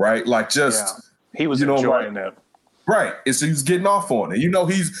 Right? Like just, he was enjoying it. Right. And so he's getting off on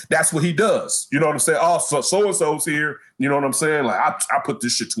it. That's what he does. You know what I'm saying? Oh, so-and-so's here. You know what I'm saying? Like, I put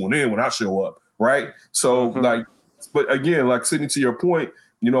this shit to an end when I show up. Right. So, like, but again, like, Sydney, to your point,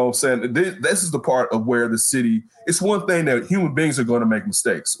 you know what I'm saying? This is the part of where the city, it's one thing that human beings are going to make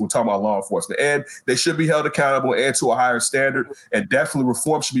mistakes. We're talking about law enforcement, and they should be held accountable and to a higher standard. And definitely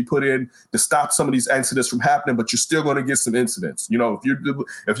reform should be put in to stop some of these incidents from happening. But you're still going to get some incidents. You know,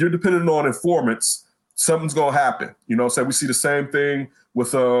 if you're dependent on informants, something's going to happen. You know what I'm saying? We see the same thing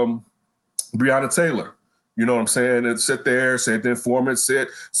with Breonna Taylor. You know what I'm saying? And sit there, said the informant said,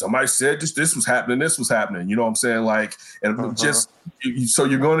 somebody said this was happening, this was happening. You know what I'm saying? Like, and so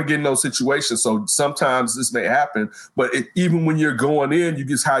you're going to get in those situations. So sometimes this may happen, but even when you're going in, you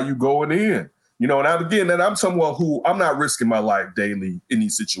get how you going in. You know, and I'm someone who I'm not risking my life daily in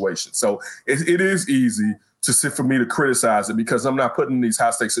these situations. So it is easy for me to criticize it because I'm not put in these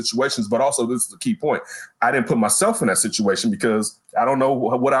high-stakes situations. But also, this is the key point. I didn't put myself in that situation because I don't know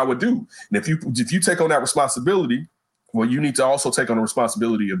what I would do. And if you take on that responsibility, well, you need to also take on the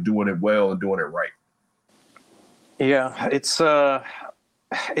responsibility of doing it well and doing it right. Yeah, it's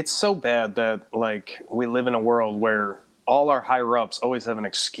so bad that, like, we live in a world where all our higher-ups always have an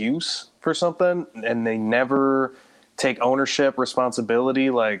excuse for something, and they never take ownership, responsibility.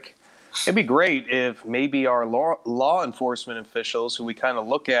 Like, it'd be great if maybe our law enforcement officials, who we kind of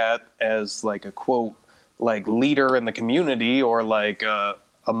look at as like a quote, like leader in the community or like a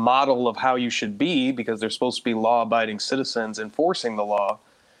model of how you should be, because they're supposed to be law-abiding citizens enforcing the law,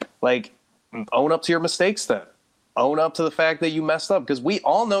 like own up to your mistakes then. Own up to the fact that you messed up, because we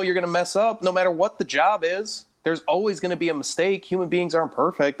all know you're going to mess up no matter what the job is. There's always going to be a mistake. Human beings aren't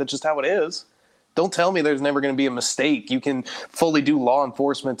perfect. That's just how it is. Don't tell me there's never going to be a mistake. You can fully do law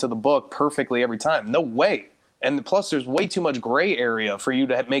enforcement to the book perfectly every time. No way. And plus, there's way too much gray area for you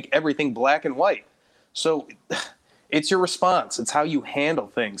to make everything black and white. So it's your response. It's how you handle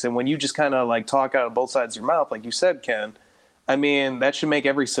things. And when you just kind of like talk out of both sides of your mouth, like you said, Ken, I mean, that should make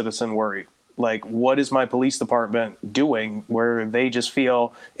every citizen worry. Like, what is my police department doing where they just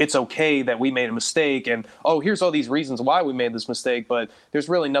feel it's okay that we made a mistake and, oh, here's all these reasons why we made this mistake, but there's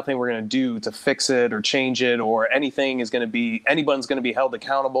really nothing we're going to do to fix it or change it, or anyone's going to be held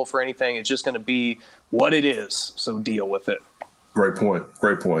accountable for anything. It's just going to be what it is. So deal with it. Great point.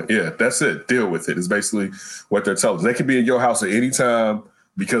 Yeah, that's it. Deal with it is basically what they're telling us. They can be in your house at any time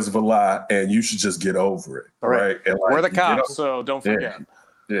because of a lie, and you should just get over it. Right? And like, we're the cops, so don't forget.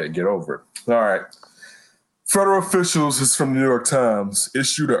 Yeah, get over it. All right. Federal officials, this is from the New York Times,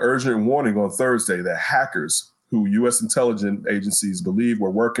 issued an urgent warning on Thursday that hackers who U.S. intelligence agencies believe were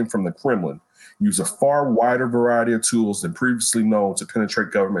working from the Kremlin use a far wider variety of tools than previously known to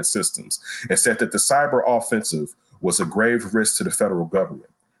penetrate government systems, and said that the cyber offensive was a grave risk to the federal government.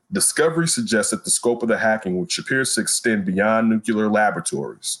 Discovery suggests that the scope of the hacking, which appears to extend beyond nuclear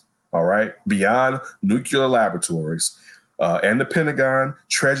laboratories, all right, beyond nuclear laboratories, and the Pentagon,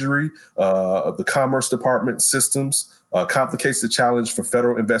 Treasury, the Commerce Department systems, complicates the challenge for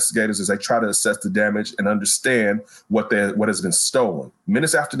federal investigators as they try to assess the damage and understand what has been stolen.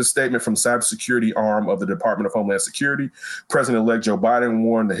 Minutes after the statement from the cybersecurity arm of the Department of Homeland Security, President-elect Joe Biden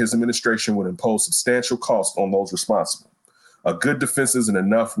warned that his administration would impose substantial costs on those responsible. A good defense isn't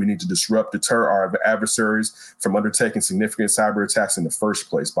enough. We need to deter our adversaries from undertaking significant cyber attacks in the first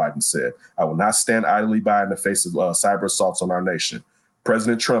place, Biden said. I will not stand idly by in the face of cyber assaults on our nation.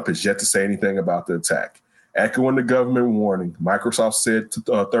 President Trump has yet to say anything about the attack. Echoing the government warning, Microsoft said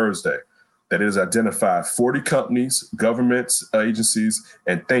Thursday that it has identified 40 companies, governments, agencies,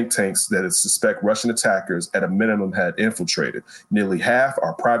 and think tanks that it suspect Russian attackers at a minimum had infiltrated. Nearly half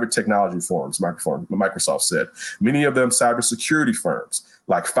are private technology firms, Microsoft said. Many of them cybersecurity firms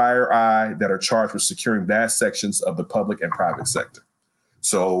like FireEye that are charged with securing vast sections of the public and private sector.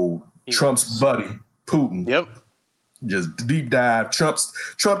 So Trump's buddy, Putin, just deep dive.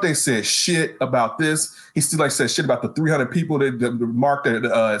 Trump ain't said shit about this. He still said shit about the 300 people that marked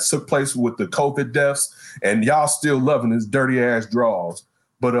that took place with the COVID deaths, and y'all still loving his dirty ass draws.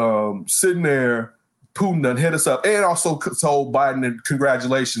 But sitting there, Putin done hit us up, and also told Biden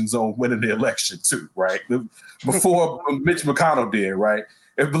congratulations on winning the election too, right? Before Mitch McConnell did, right?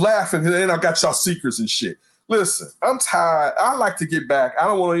 and laughing, and then I got y'all secrets and shit. Listen, I'm tired. I like to get back. I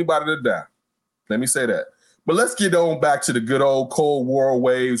don't want anybody to die. Let me say that. But let's get on back to the good old Cold War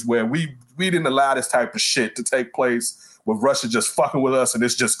waves where we didn't allow this type of shit to take place with Russia just fucking with us and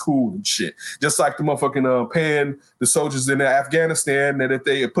it's just cool and shit. Just like the motherfucking paying the soldiers in Afghanistan that if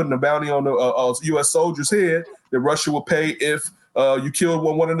they are putting a bounty on the U.S. soldiers' head, that Russia will pay if you killed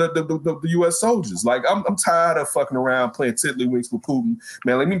one of the U.S. soldiers. Like, I'm tired of fucking around playing tiddlywinks with Putin.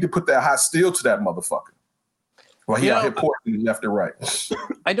 Man, they need to put that hot steel to that motherfucker. Well, he out here pointing left and right.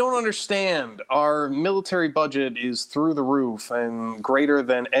 I don't understand. Our military budget is through the roof and greater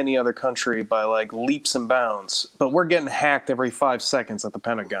than any other country by like leaps and bounds. But we're getting hacked every 5 seconds at the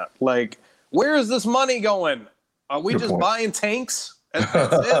Pentagon. Like, where is this money going? Are we just buying tanks? And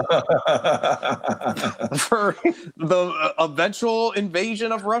that's it? For the eventual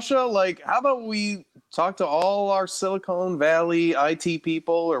invasion of Russia? Like, how about we talk to all our Silicon Valley IT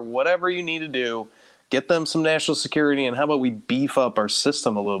people or whatever you need to do? Get them some national security, and how about we beef up our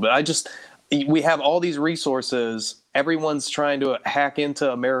system a little bit? We have all these resources. Everyone's trying to hack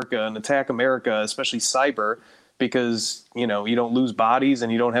into America and attack America, especially cyber, because, you know, you don't lose bodies and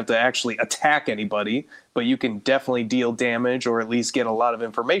you don't have to actually attack anybody, but you can definitely deal damage or at least get a lot of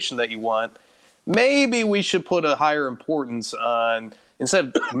information that you want. Maybe we should put a higher importance on,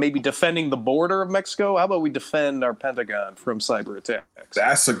 instead of maybe defending the border of Mexico, how about we defend our Pentagon from cyber attacks?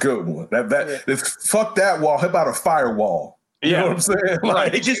 That's a good one. Fuck that wall. How about a firewall? You know what I'm saying?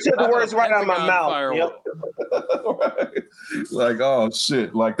 Like, it just took the words right out of my mouth. Yep. Right. Like, oh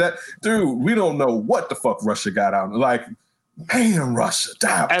shit. Like that. Dude, we don't know what the fuck Russia got out. Like, man, Russia.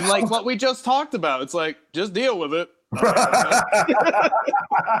 Damn. And like what we just talked about, it's like, just deal with it. It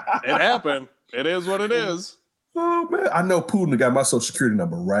happened. It is what it is. Oh man, I know Putin got my social security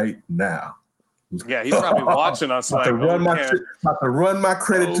number right now. Yeah, he's probably watching us. About to run my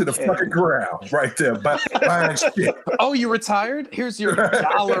credit to the fucking ground right there. Buying shit. Oh, you retired? Here's your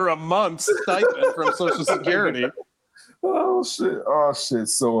 $1 a month stipend from Social Security. Oh shit.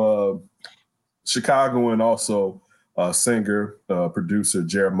 So Chicago and also singer, producer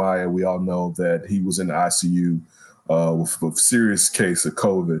Jeremiah, we all know that he was in the ICU with a serious case of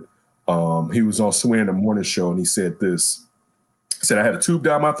COVID. He was on Sway in the Morning Show and he said this. He said, I had a tube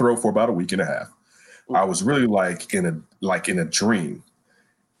down my throat for about a week and a half. I was really like in a dream.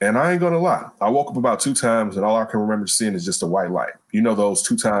 And I ain't gonna lie, I woke up about 2 times and all I can remember seeing is just a white light. You know, those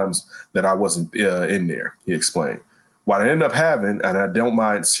 2 times that I wasn't in there, he explained. What I ended up having, and I don't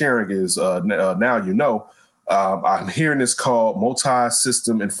mind sharing, is now you know, I'm hearing this called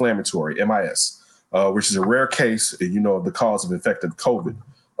multi-system inflammatory, MIS, which is a rare case, you know, of the cause of infected COVID.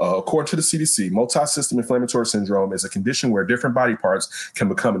 According to the CDC, multi-system inflammatory syndrome is a condition where different body parts can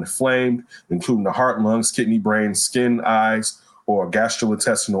become inflamed, including the heart, lungs, kidney, brain, skin, eyes, or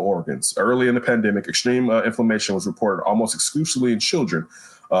gastrointestinal organs. Early in the pandemic, extreme inflammation was reported almost exclusively in children,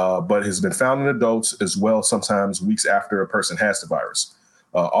 but has been found in adults as well, sometimes weeks after a person has the virus.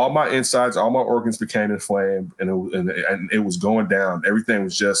 All my insides, all my organs became inflamed, and it was going down. Everything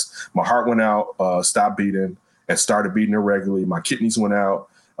was just, my heart went out, stopped beating, and started beating irregularly. My kidneys went out.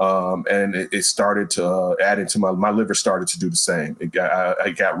 And it started to add into my liver started to do the same. It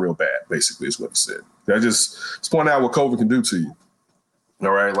got real bad, basically, is what he said. I just point out what COVID can do to you. All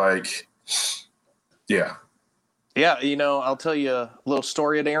right, like, yeah. Yeah, you know, I'll tell you a little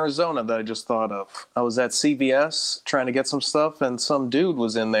story in Arizona that I just thought of. I was at CVS trying to get some stuff, and some dude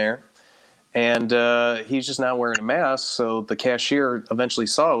was in there, and he's just not wearing a mask. So the cashier eventually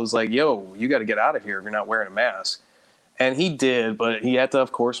saw it, was like, yo, you got to get out of here if you're not wearing a mask. And he did, but he had to,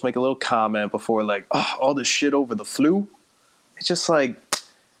 of course, make a little comment before, like, oh, all this shit over the flu. It's just like,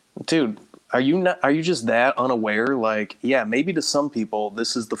 dude, are you just that unaware? Like, yeah, maybe to some people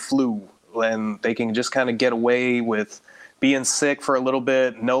this is the flu, and they can just kind of get away with being sick for a little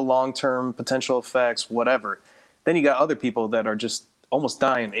bit, no long-term potential effects, whatever. Then you got other people that are just almost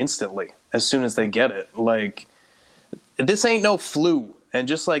dying instantly as soon as they get it. Like, this ain't no flu. And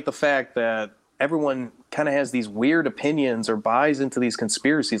just like the fact that everyone kind of has these weird opinions or buys into these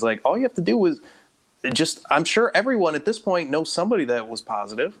conspiracies. Like, all you have to do is just, I'm sure everyone at this point knows somebody that was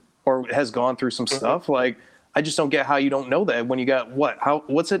positive or has gone through some stuff. Like, I just don't get how you don't know that when you got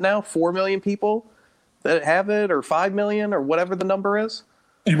what's it now? 4 million people that have it, or 5 million, or whatever the number is.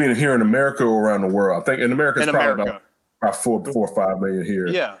 You mean here in America or around the world? I think in America, it's probably about 4 or 5 million here.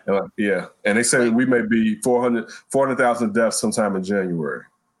 Yeah. Yeah. And they say we may be 400,000 deaths sometime in January.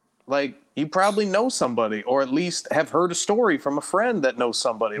 Like, you probably know somebody, or at least have heard a story from a friend that knows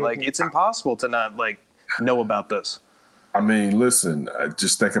somebody. Like, it's impossible to not, like, know about this. I mean, listen,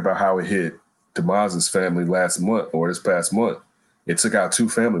 just think about how it hit DeMaz's family last month or this past month. it took out 2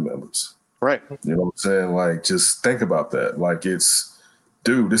 family members. Right. You know what I'm saying? Like, just think about that. Like,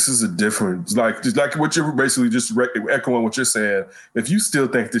 dude, this is a different, just like what you're basically just echoing what you're saying. If you still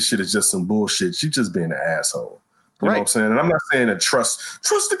think this shit is just some bullshit, you just being an asshole. You know what I'm saying? And I'm not saying to trust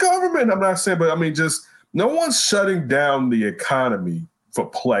the government. I'm not saying, but I mean, just no one's shutting down the economy for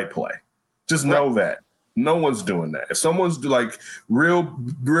play. Just know that. No one's doing that. If someone's like real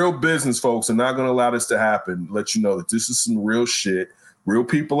business folks are not going to allow this to happen, let you know that this is some real shit. Real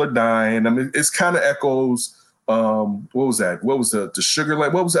people are dying. I mean, it's kind of echoes. What was that? What was the Sugar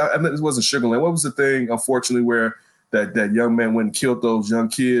Land? What was that? I mean, it wasn't Sugar Land. What was the thing, unfortunately, where that young man went and killed those young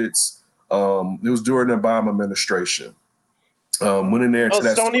kids? It was during the Obama administration. Went in there to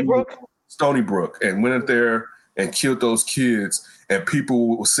that Stony Brook, and went in there and killed those kids. And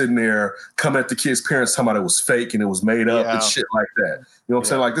people were sitting there coming at the kids' parents talking about it was fake and it was made up and shit like that. You know what I'm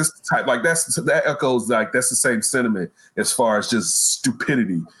saying? Like this type, like that echoes like that's the same sentiment as far as just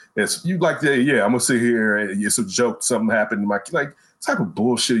stupidity. It's you like, I'm gonna sit here and it's a joke, something happened to my kid. Like, type of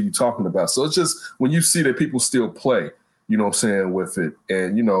bullshit are you talking about? So it's just when you see that people still play, you know what I'm saying, with it,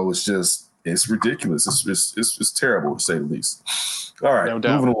 and you know, it's ridiculous. It's terrible to say the least. All right,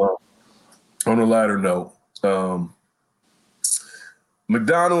 moving along. On a lighter note,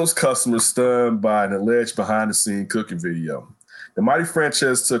 McDonald's customers stunned by an alleged behind-the-scene cooking video. The Mighty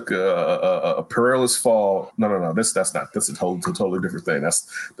franchise took a perilous fall. No. That's not. That's a totally different thing.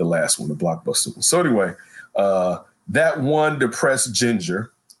 That's the last one, the Blockbuster one. So anyway, that one depressed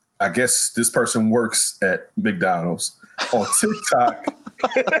ginger, I guess this person works at McDonald's, on TikTok.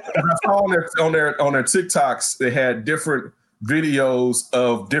 I saw on their TikToks they had different videos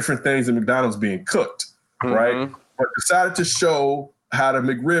of different things in McDonald's being cooked, right? But decided to show how the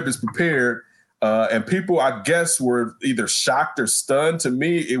McRib is prepared. And people, I guess, were either shocked or stunned. To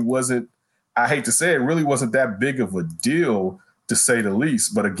me, it wasn't, I hate to say it, really wasn't that big of a deal, to say the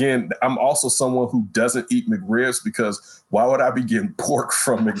least. But again, I'm also someone who doesn't eat McRibs because why would I be getting pork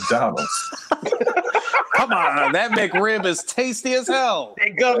from McDonald's? Come on, that McRib is tasty as hell.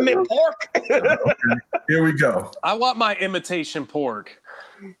 That government pork. Okay, here we go. I want my imitation pork.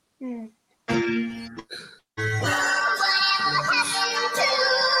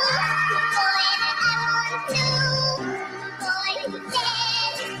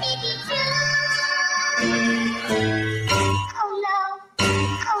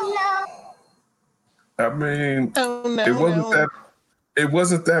 I mean, it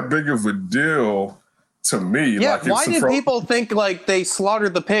wasn't that big of a deal to me. Yeah, like, why did people think like they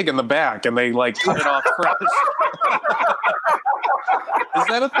slaughtered the pig in the back and they like cut it off fresh? Is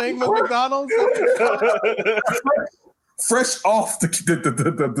that a thing with McDonald's? Fresh off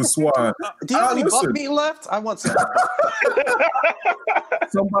the swine. Do you have any buck meat left? I want some.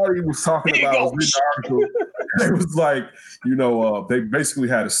 Somebody was talking about, I was reading an article, it was like, you know, they basically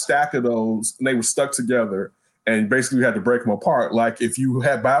had a stack of those and they were stuck together and basically we had to break them apart. Like if you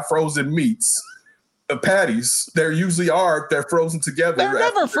had buy frozen meats, patties, they're frozen together. They're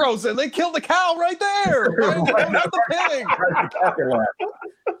never frozen. They killed the cow right there. Right the pig.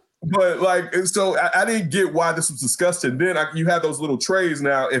 But like, and so I didn't get why this was disgusting. Then you have those little trays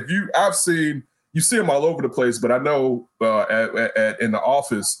now. You see them all over the place, but I know in the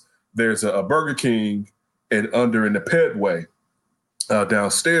office there's a Burger King in the Pedway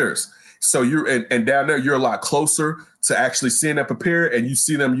downstairs. So and down there you're a lot closer to actually seeing that prepared, and you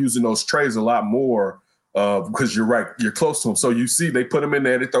see them using those trays a lot more because you're right, you're close to them. So you see they put them in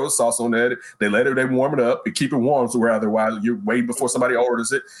there, they throw the sauce on there, they warm it up, and keep it warm, so where otherwise you're waiting before somebody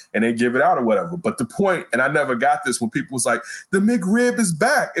orders it and they give it out or whatever. But the point, and I never got this when people was like, the McRib is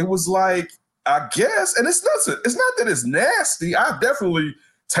back. It was like, I guess, and it's not that it's nasty. I definitely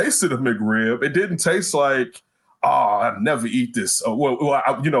tasted a McRib. It didn't taste like, oh, I'd never eat this.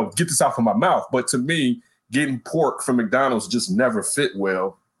 Get this out from my mouth. But to me, getting pork from McDonald's just never fit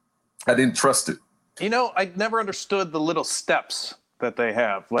well. I didn't trust it. You know, I never understood the little steps that they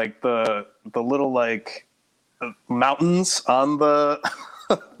have, like the little like mountains on the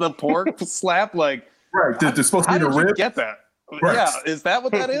the pork slab. Like, right, they're supposed to be the rib. Get that? Right. Yeah, is that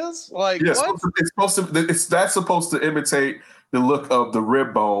what that is? Like, yes, what? That's supposed to imitate the look of the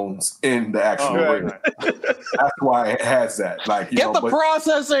rib bones in the actual rib. Right. That's why it has that. Like, get the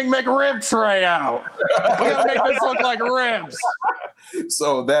processing McRib tray out. We gotta make this look like ribs.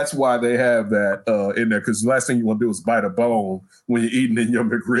 So that's why they have that in there, because the last thing you want to do is bite a bone when you're eating in your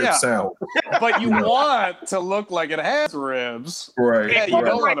McRib sound. But you want to look like it has ribs. Right. Yeah, you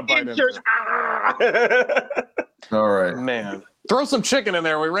don't want to bite it. All right. Man. Throw some chicken in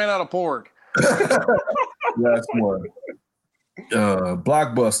there. We ran out of pork. Last one.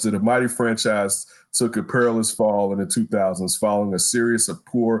 Blockbuster, the Mighty franchise, took a perilous fall in the 2000s following a series of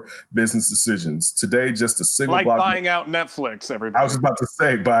poor business decisions. Today, just a single like buying out Netflix, everybody. I was about to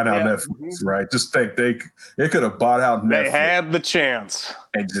say buying out Netflix, right? Just think they could have bought out Netflix. They had the chance.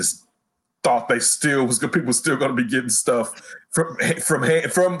 And just thought they still was good. People were still going to be getting stuff from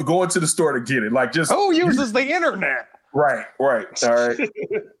going to the store to get it. Like, just who uses the internet? Right. All right.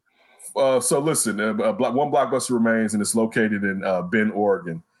 So listen, one Blockbuster remains, and it's located in Bend,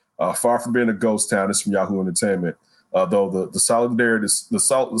 Oregon. Far from being a ghost town, it's from Yahoo Entertainment. Though the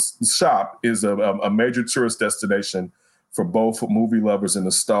shop is a major tourist destination for both movie lovers and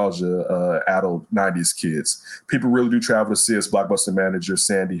nostalgia adult 90s kids. People really do travel to see us. Blockbuster manager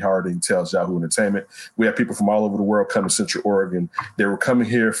Sandy Harding tells Yahoo Entertainment. We have people from all over the world come to Central Oregon. They were coming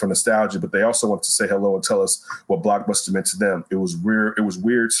here for nostalgia, but they also want to say hello and tell us what Blockbuster meant to them. It was weird,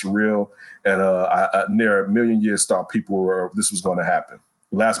 surreal, and I near a million years thought this was going to happen.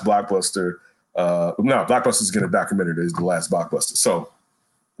 Last Blockbuster, Blockbuster's getting a documentary that is the last Blockbuster. So,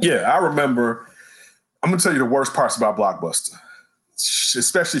 yeah, I remember. I'm going to tell you the worst parts about Blockbuster,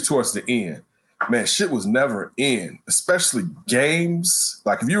 especially towards the end. Man, shit was never in, especially games.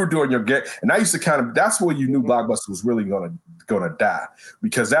 Like if you were doing your game, and I used to that's when you knew Blockbuster was really going to die,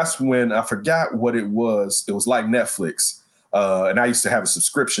 because that's when I forgot what it was. It was like Netflix. And I used to have a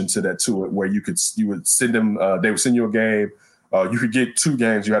subscription to it where you would send them, they would send you a game. You could get 2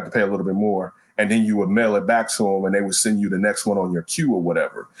 games. You had to pay a little bit more. And then you would mail it back to them, and they would send you the next one on your queue or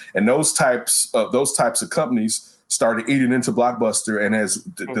whatever. And those types of companies started eating into Blockbuster, and as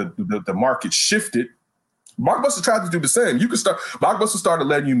the market shifted, Blockbuster tried to do the same. Blockbuster started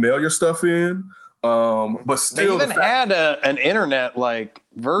letting you mail your stuff in, but still they even had an internet like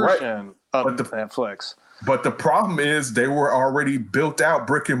version of Netflix. But the problem is they were already built out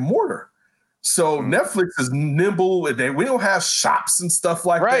brick and mortar. So Netflix is nimble, and we don't have shops and stuff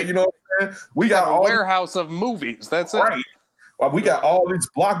like that. You know what I'm saying? We got a warehouse of movies. That's it. Right. Well, we got all these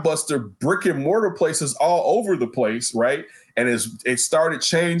Blockbuster brick and mortar places all over the place, right? And it started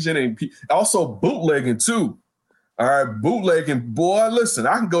changing, and also bootlegging too. All right, bootlegging, boy. Listen,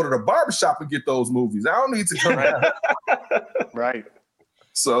 I can go to the barbershop and get those movies. I don't need to come out. Right.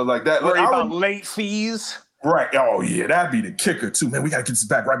 So like that. Worry about late fees. Right. Oh, yeah. That'd be the kicker, too. Man, we got to get this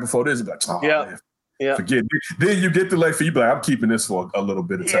back right before this. Like, man, forget it. Then you get the late fee. You be like, I'm keeping this for a little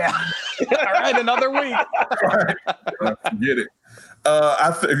bit of time. Yeah. All right, another week. Right. Forget it.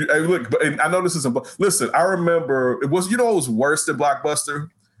 I know this isn't. Listen, I remember it was. What was worse than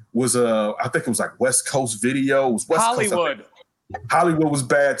Blockbuster was I think it was like West Coast Video. It was West Hollywood. Coast, Hollywood was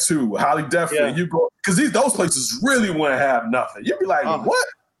bad too. Holly definitely. You go because those places really wouldn't have nothing. You'd be like, what?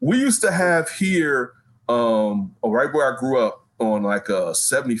 We used to have here. Right where I grew up on like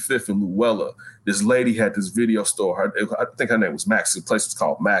 75th and Luella, this lady had this video store. I think her name was Max's. The place was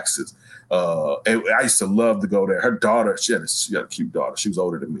called Max's. And I used to love to go there. Her daughter, she had a cute daughter. She was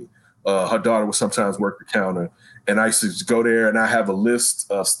older than me. Her daughter would sometimes work the counter, and I used to just go there, and I have a list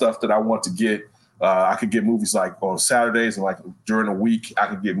of stuff that I want to get. I could get movies like on Saturdays, and like during the week, I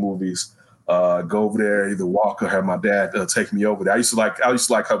could get movies. Go over there, either walk or have my dad take me over there. I used to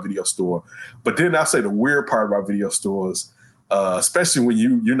like her video store. But then I say the weird part about video stores, especially when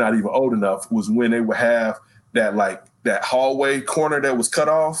you're not even old enough, was when they would have that hallway corner that was cut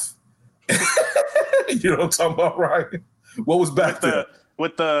off. You know what I'm talking about, right? What was back there?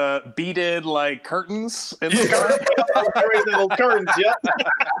 With the beaded like curtains in the little curtains, yeah.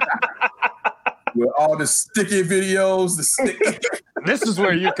 With all the sticky videos, This is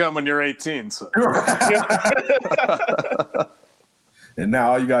where you come when you're 18. So. And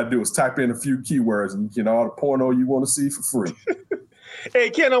now all you got to do is type in a few keywords and you get all the porno you want to see for free. Hey,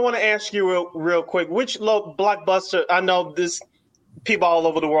 Ken, I want to ask you real quick, which Blockbuster, I know this people all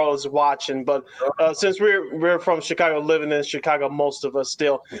over the world is watching, but since we're from Chicago, living in Chicago, most of us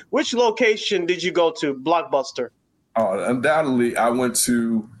still, which location did you go to, Blockbuster? Undoubtedly, I went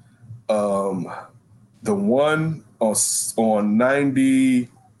to the one on 90,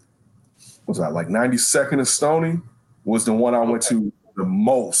 was that like 92nd and Stony was the one I went to the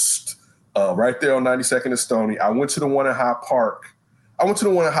most. Right there on 92nd and Stony. I went to the one in High Park. I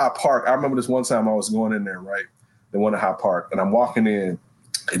remember this one time I was going in there, right? The one in High Park, and I'm walking in,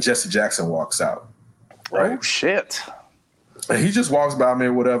 and Jesse Jackson walks out. Right? Oh shit! And he just walks by me,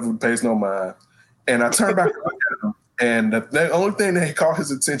 whatever, pays no mind. And I turn back and look at him. And the only thing that caught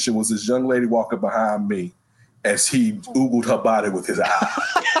his attention was this young lady walking behind me as he oogled her body with his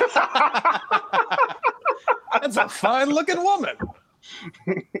eye. That's a fine-looking woman.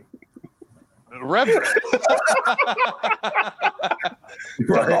 Reverend.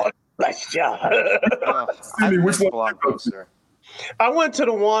 Right. Bless you. Which one? I went to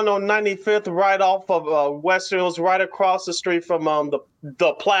the one on 95th, right off of Western. It was right across the street from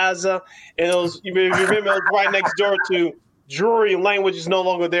the plaza, and it was, if you remember, it was right next door to Drury Lane, which is no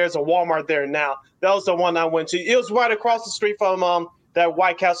longer there. It's a Walmart there now. That was the one I went to. It was right across the street from that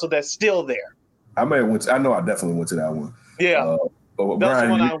White Castle that's still there. I know I definitely went to that one. Yeah, but that's Ryan,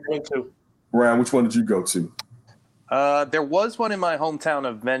 the one I went to. Ryan, which one did you go to? There was one in my hometown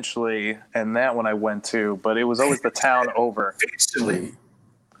eventually, and that one I went to, but it was always the town over. Eventually.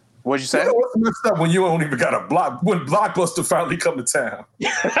 What'd you say? What's messed up when you don't even got a when Blockbuster finally come to town?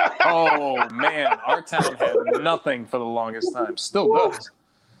 Oh, man. Our town had nothing for the longest time. Still does.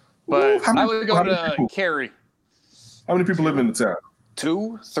 But I would go to Cary. How many people live in the town?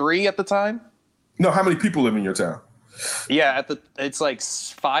 2, 3 at the time. No, how many people live in your town? Yeah, it's like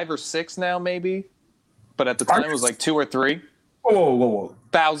 5 or 6 now, maybe. But at the time, it was like 2 or 3. Whoa.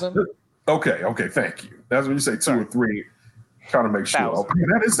 1,000. Okay, thank you. That's when you say 2 or 3. Trying to make sure. Okay,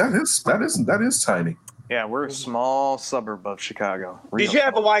 that is tiny. Yeah, we're a small suburb of Chicago. Did you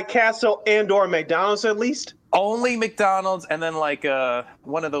have a White Castle and/or McDonald's at least? Only McDonald's, and then like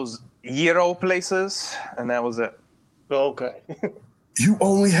one of those gyro places, and that was it. Okay. You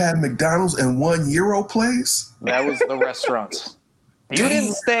only had McDonald's and one gyro place? That was the restaurant. You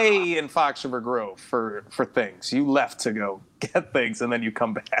didn't stay in Fox River Grove for things. You left to go get things, and then you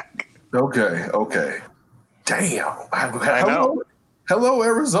come back. Okay. Damn. I know. Hello,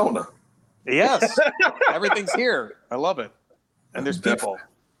 Arizona. Yes. Everything's here. I love it. And there's people.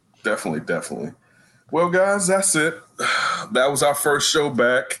 Definitely. Well, guys, that's it. That was our first show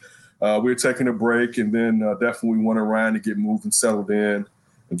back. We're taking a break, and then definitely we want Ryan to get moved and settled in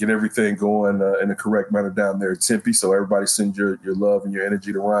and get everything going in the correct manner down there at Tempe. So everybody send your love and your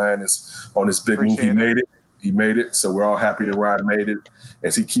energy to Ryan. Is on this big move. He made it. So we're all happy that Ryan made it.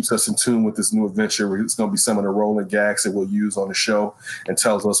 As he keeps us in tune with this new adventure, it's going to be some of the rolling gags that we'll use on the show and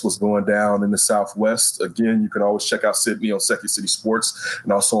tells us what's going down in the Southwest. Again, you can always check out Sydney on Second City Sports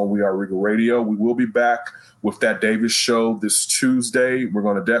and also on We Are Regal Radio. We will be back with that Davis show this Tuesday. We're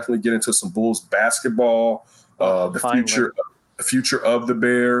going to definitely get into some Bulls basketball, the future of the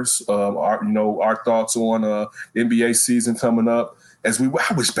Bears, our thoughts on the NBA season coming up. I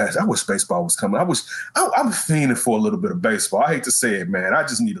wish baseball was coming. I'm fiending for a little bit of baseball. I hate to say it, man. I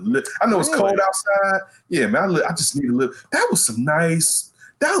just need a little. I know it's cold outside. Yeah, man. I just need a little. That was a nice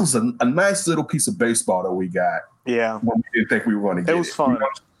little piece of baseball that we got. Yeah. When we didn't think we were going to get it. It was fun.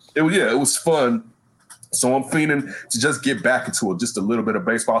 It was fun. So I'm fiending to just get back into just a little bit of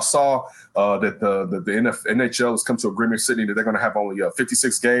baseball. I saw that the NHL has come to agreement, Sydney, that they're going to have only a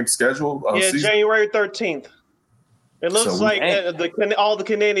 56 game schedule. Season. January 13th. It looks like all the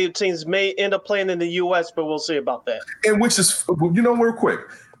Canadian teams may end up playing in the U.S., but we'll see about that. And which is, real quick,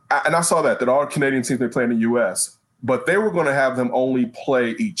 I saw that all Canadian teams may play in the U.S., but they were going to have them only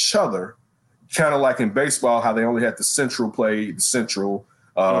play each other, kind of like in baseball, how they only had the Central play the Central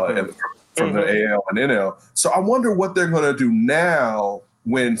from the AL and NL. So I wonder what they're going to do now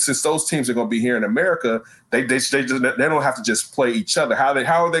since those teams are going to be here in America, they don't have to just play each other. How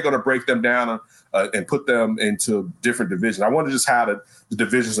are they going to break them down and put them into different divisions? I wonder just how the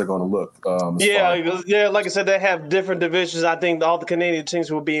divisions are going to look. Like I said, they have different divisions. I think all the Canadian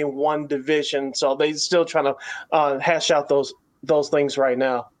teams will be in one division, so they're still trying to hash out those things right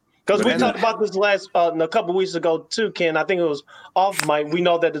now. Because we talked about this a couple weeks ago too, Ken. I think it was off mic. We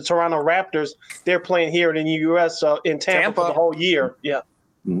know that the Toronto Raptors, they're playing here in the U.S. In Tampa for the whole year. Yeah.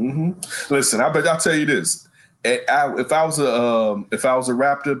 Mm-hmm. Listen, I'll tell you this. If I was a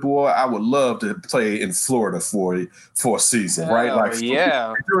Raptor boy, I would love to play in Florida for a season, right? Like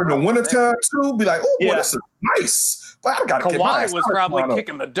during the wintertime too, be like, oh, this is nice. But I gotta Kawhi was probably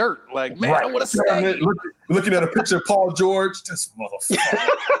kicking the dirt. Like, man, I would have stayed. Looking at a picture of Paul George, this motherfucker.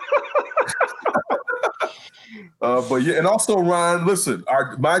 But yeah, and also Ryan, listen,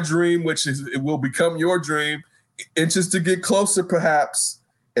 my dream, which it will become your dream, inches to get closer, perhaps.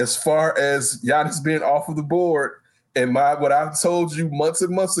 As far as Giannis being off of the board and what I told you months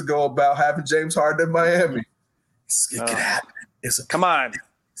and months ago about having James Harden in Miami, it could happen. Come on.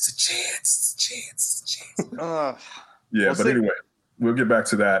 It's a chance. Anyway, we'll get back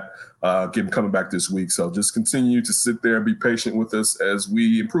to that. Coming back this week. So just continue to sit there and be patient with us as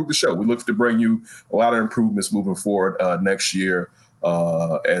we improve the show. We look to bring you a lot of improvements moving forward next year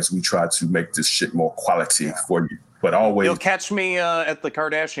as we try to make this shit more quality for you. But always, you'll catch me at the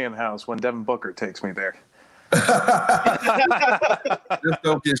Kardashian house when Devin Booker takes me there. Just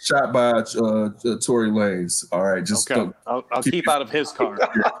don't get shot by Tory Lanez. All right, just okay. I'll keep out of his car.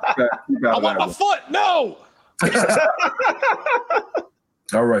 I want my foot. No.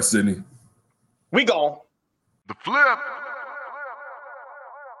 All right, Sydney. We gone. The Flip.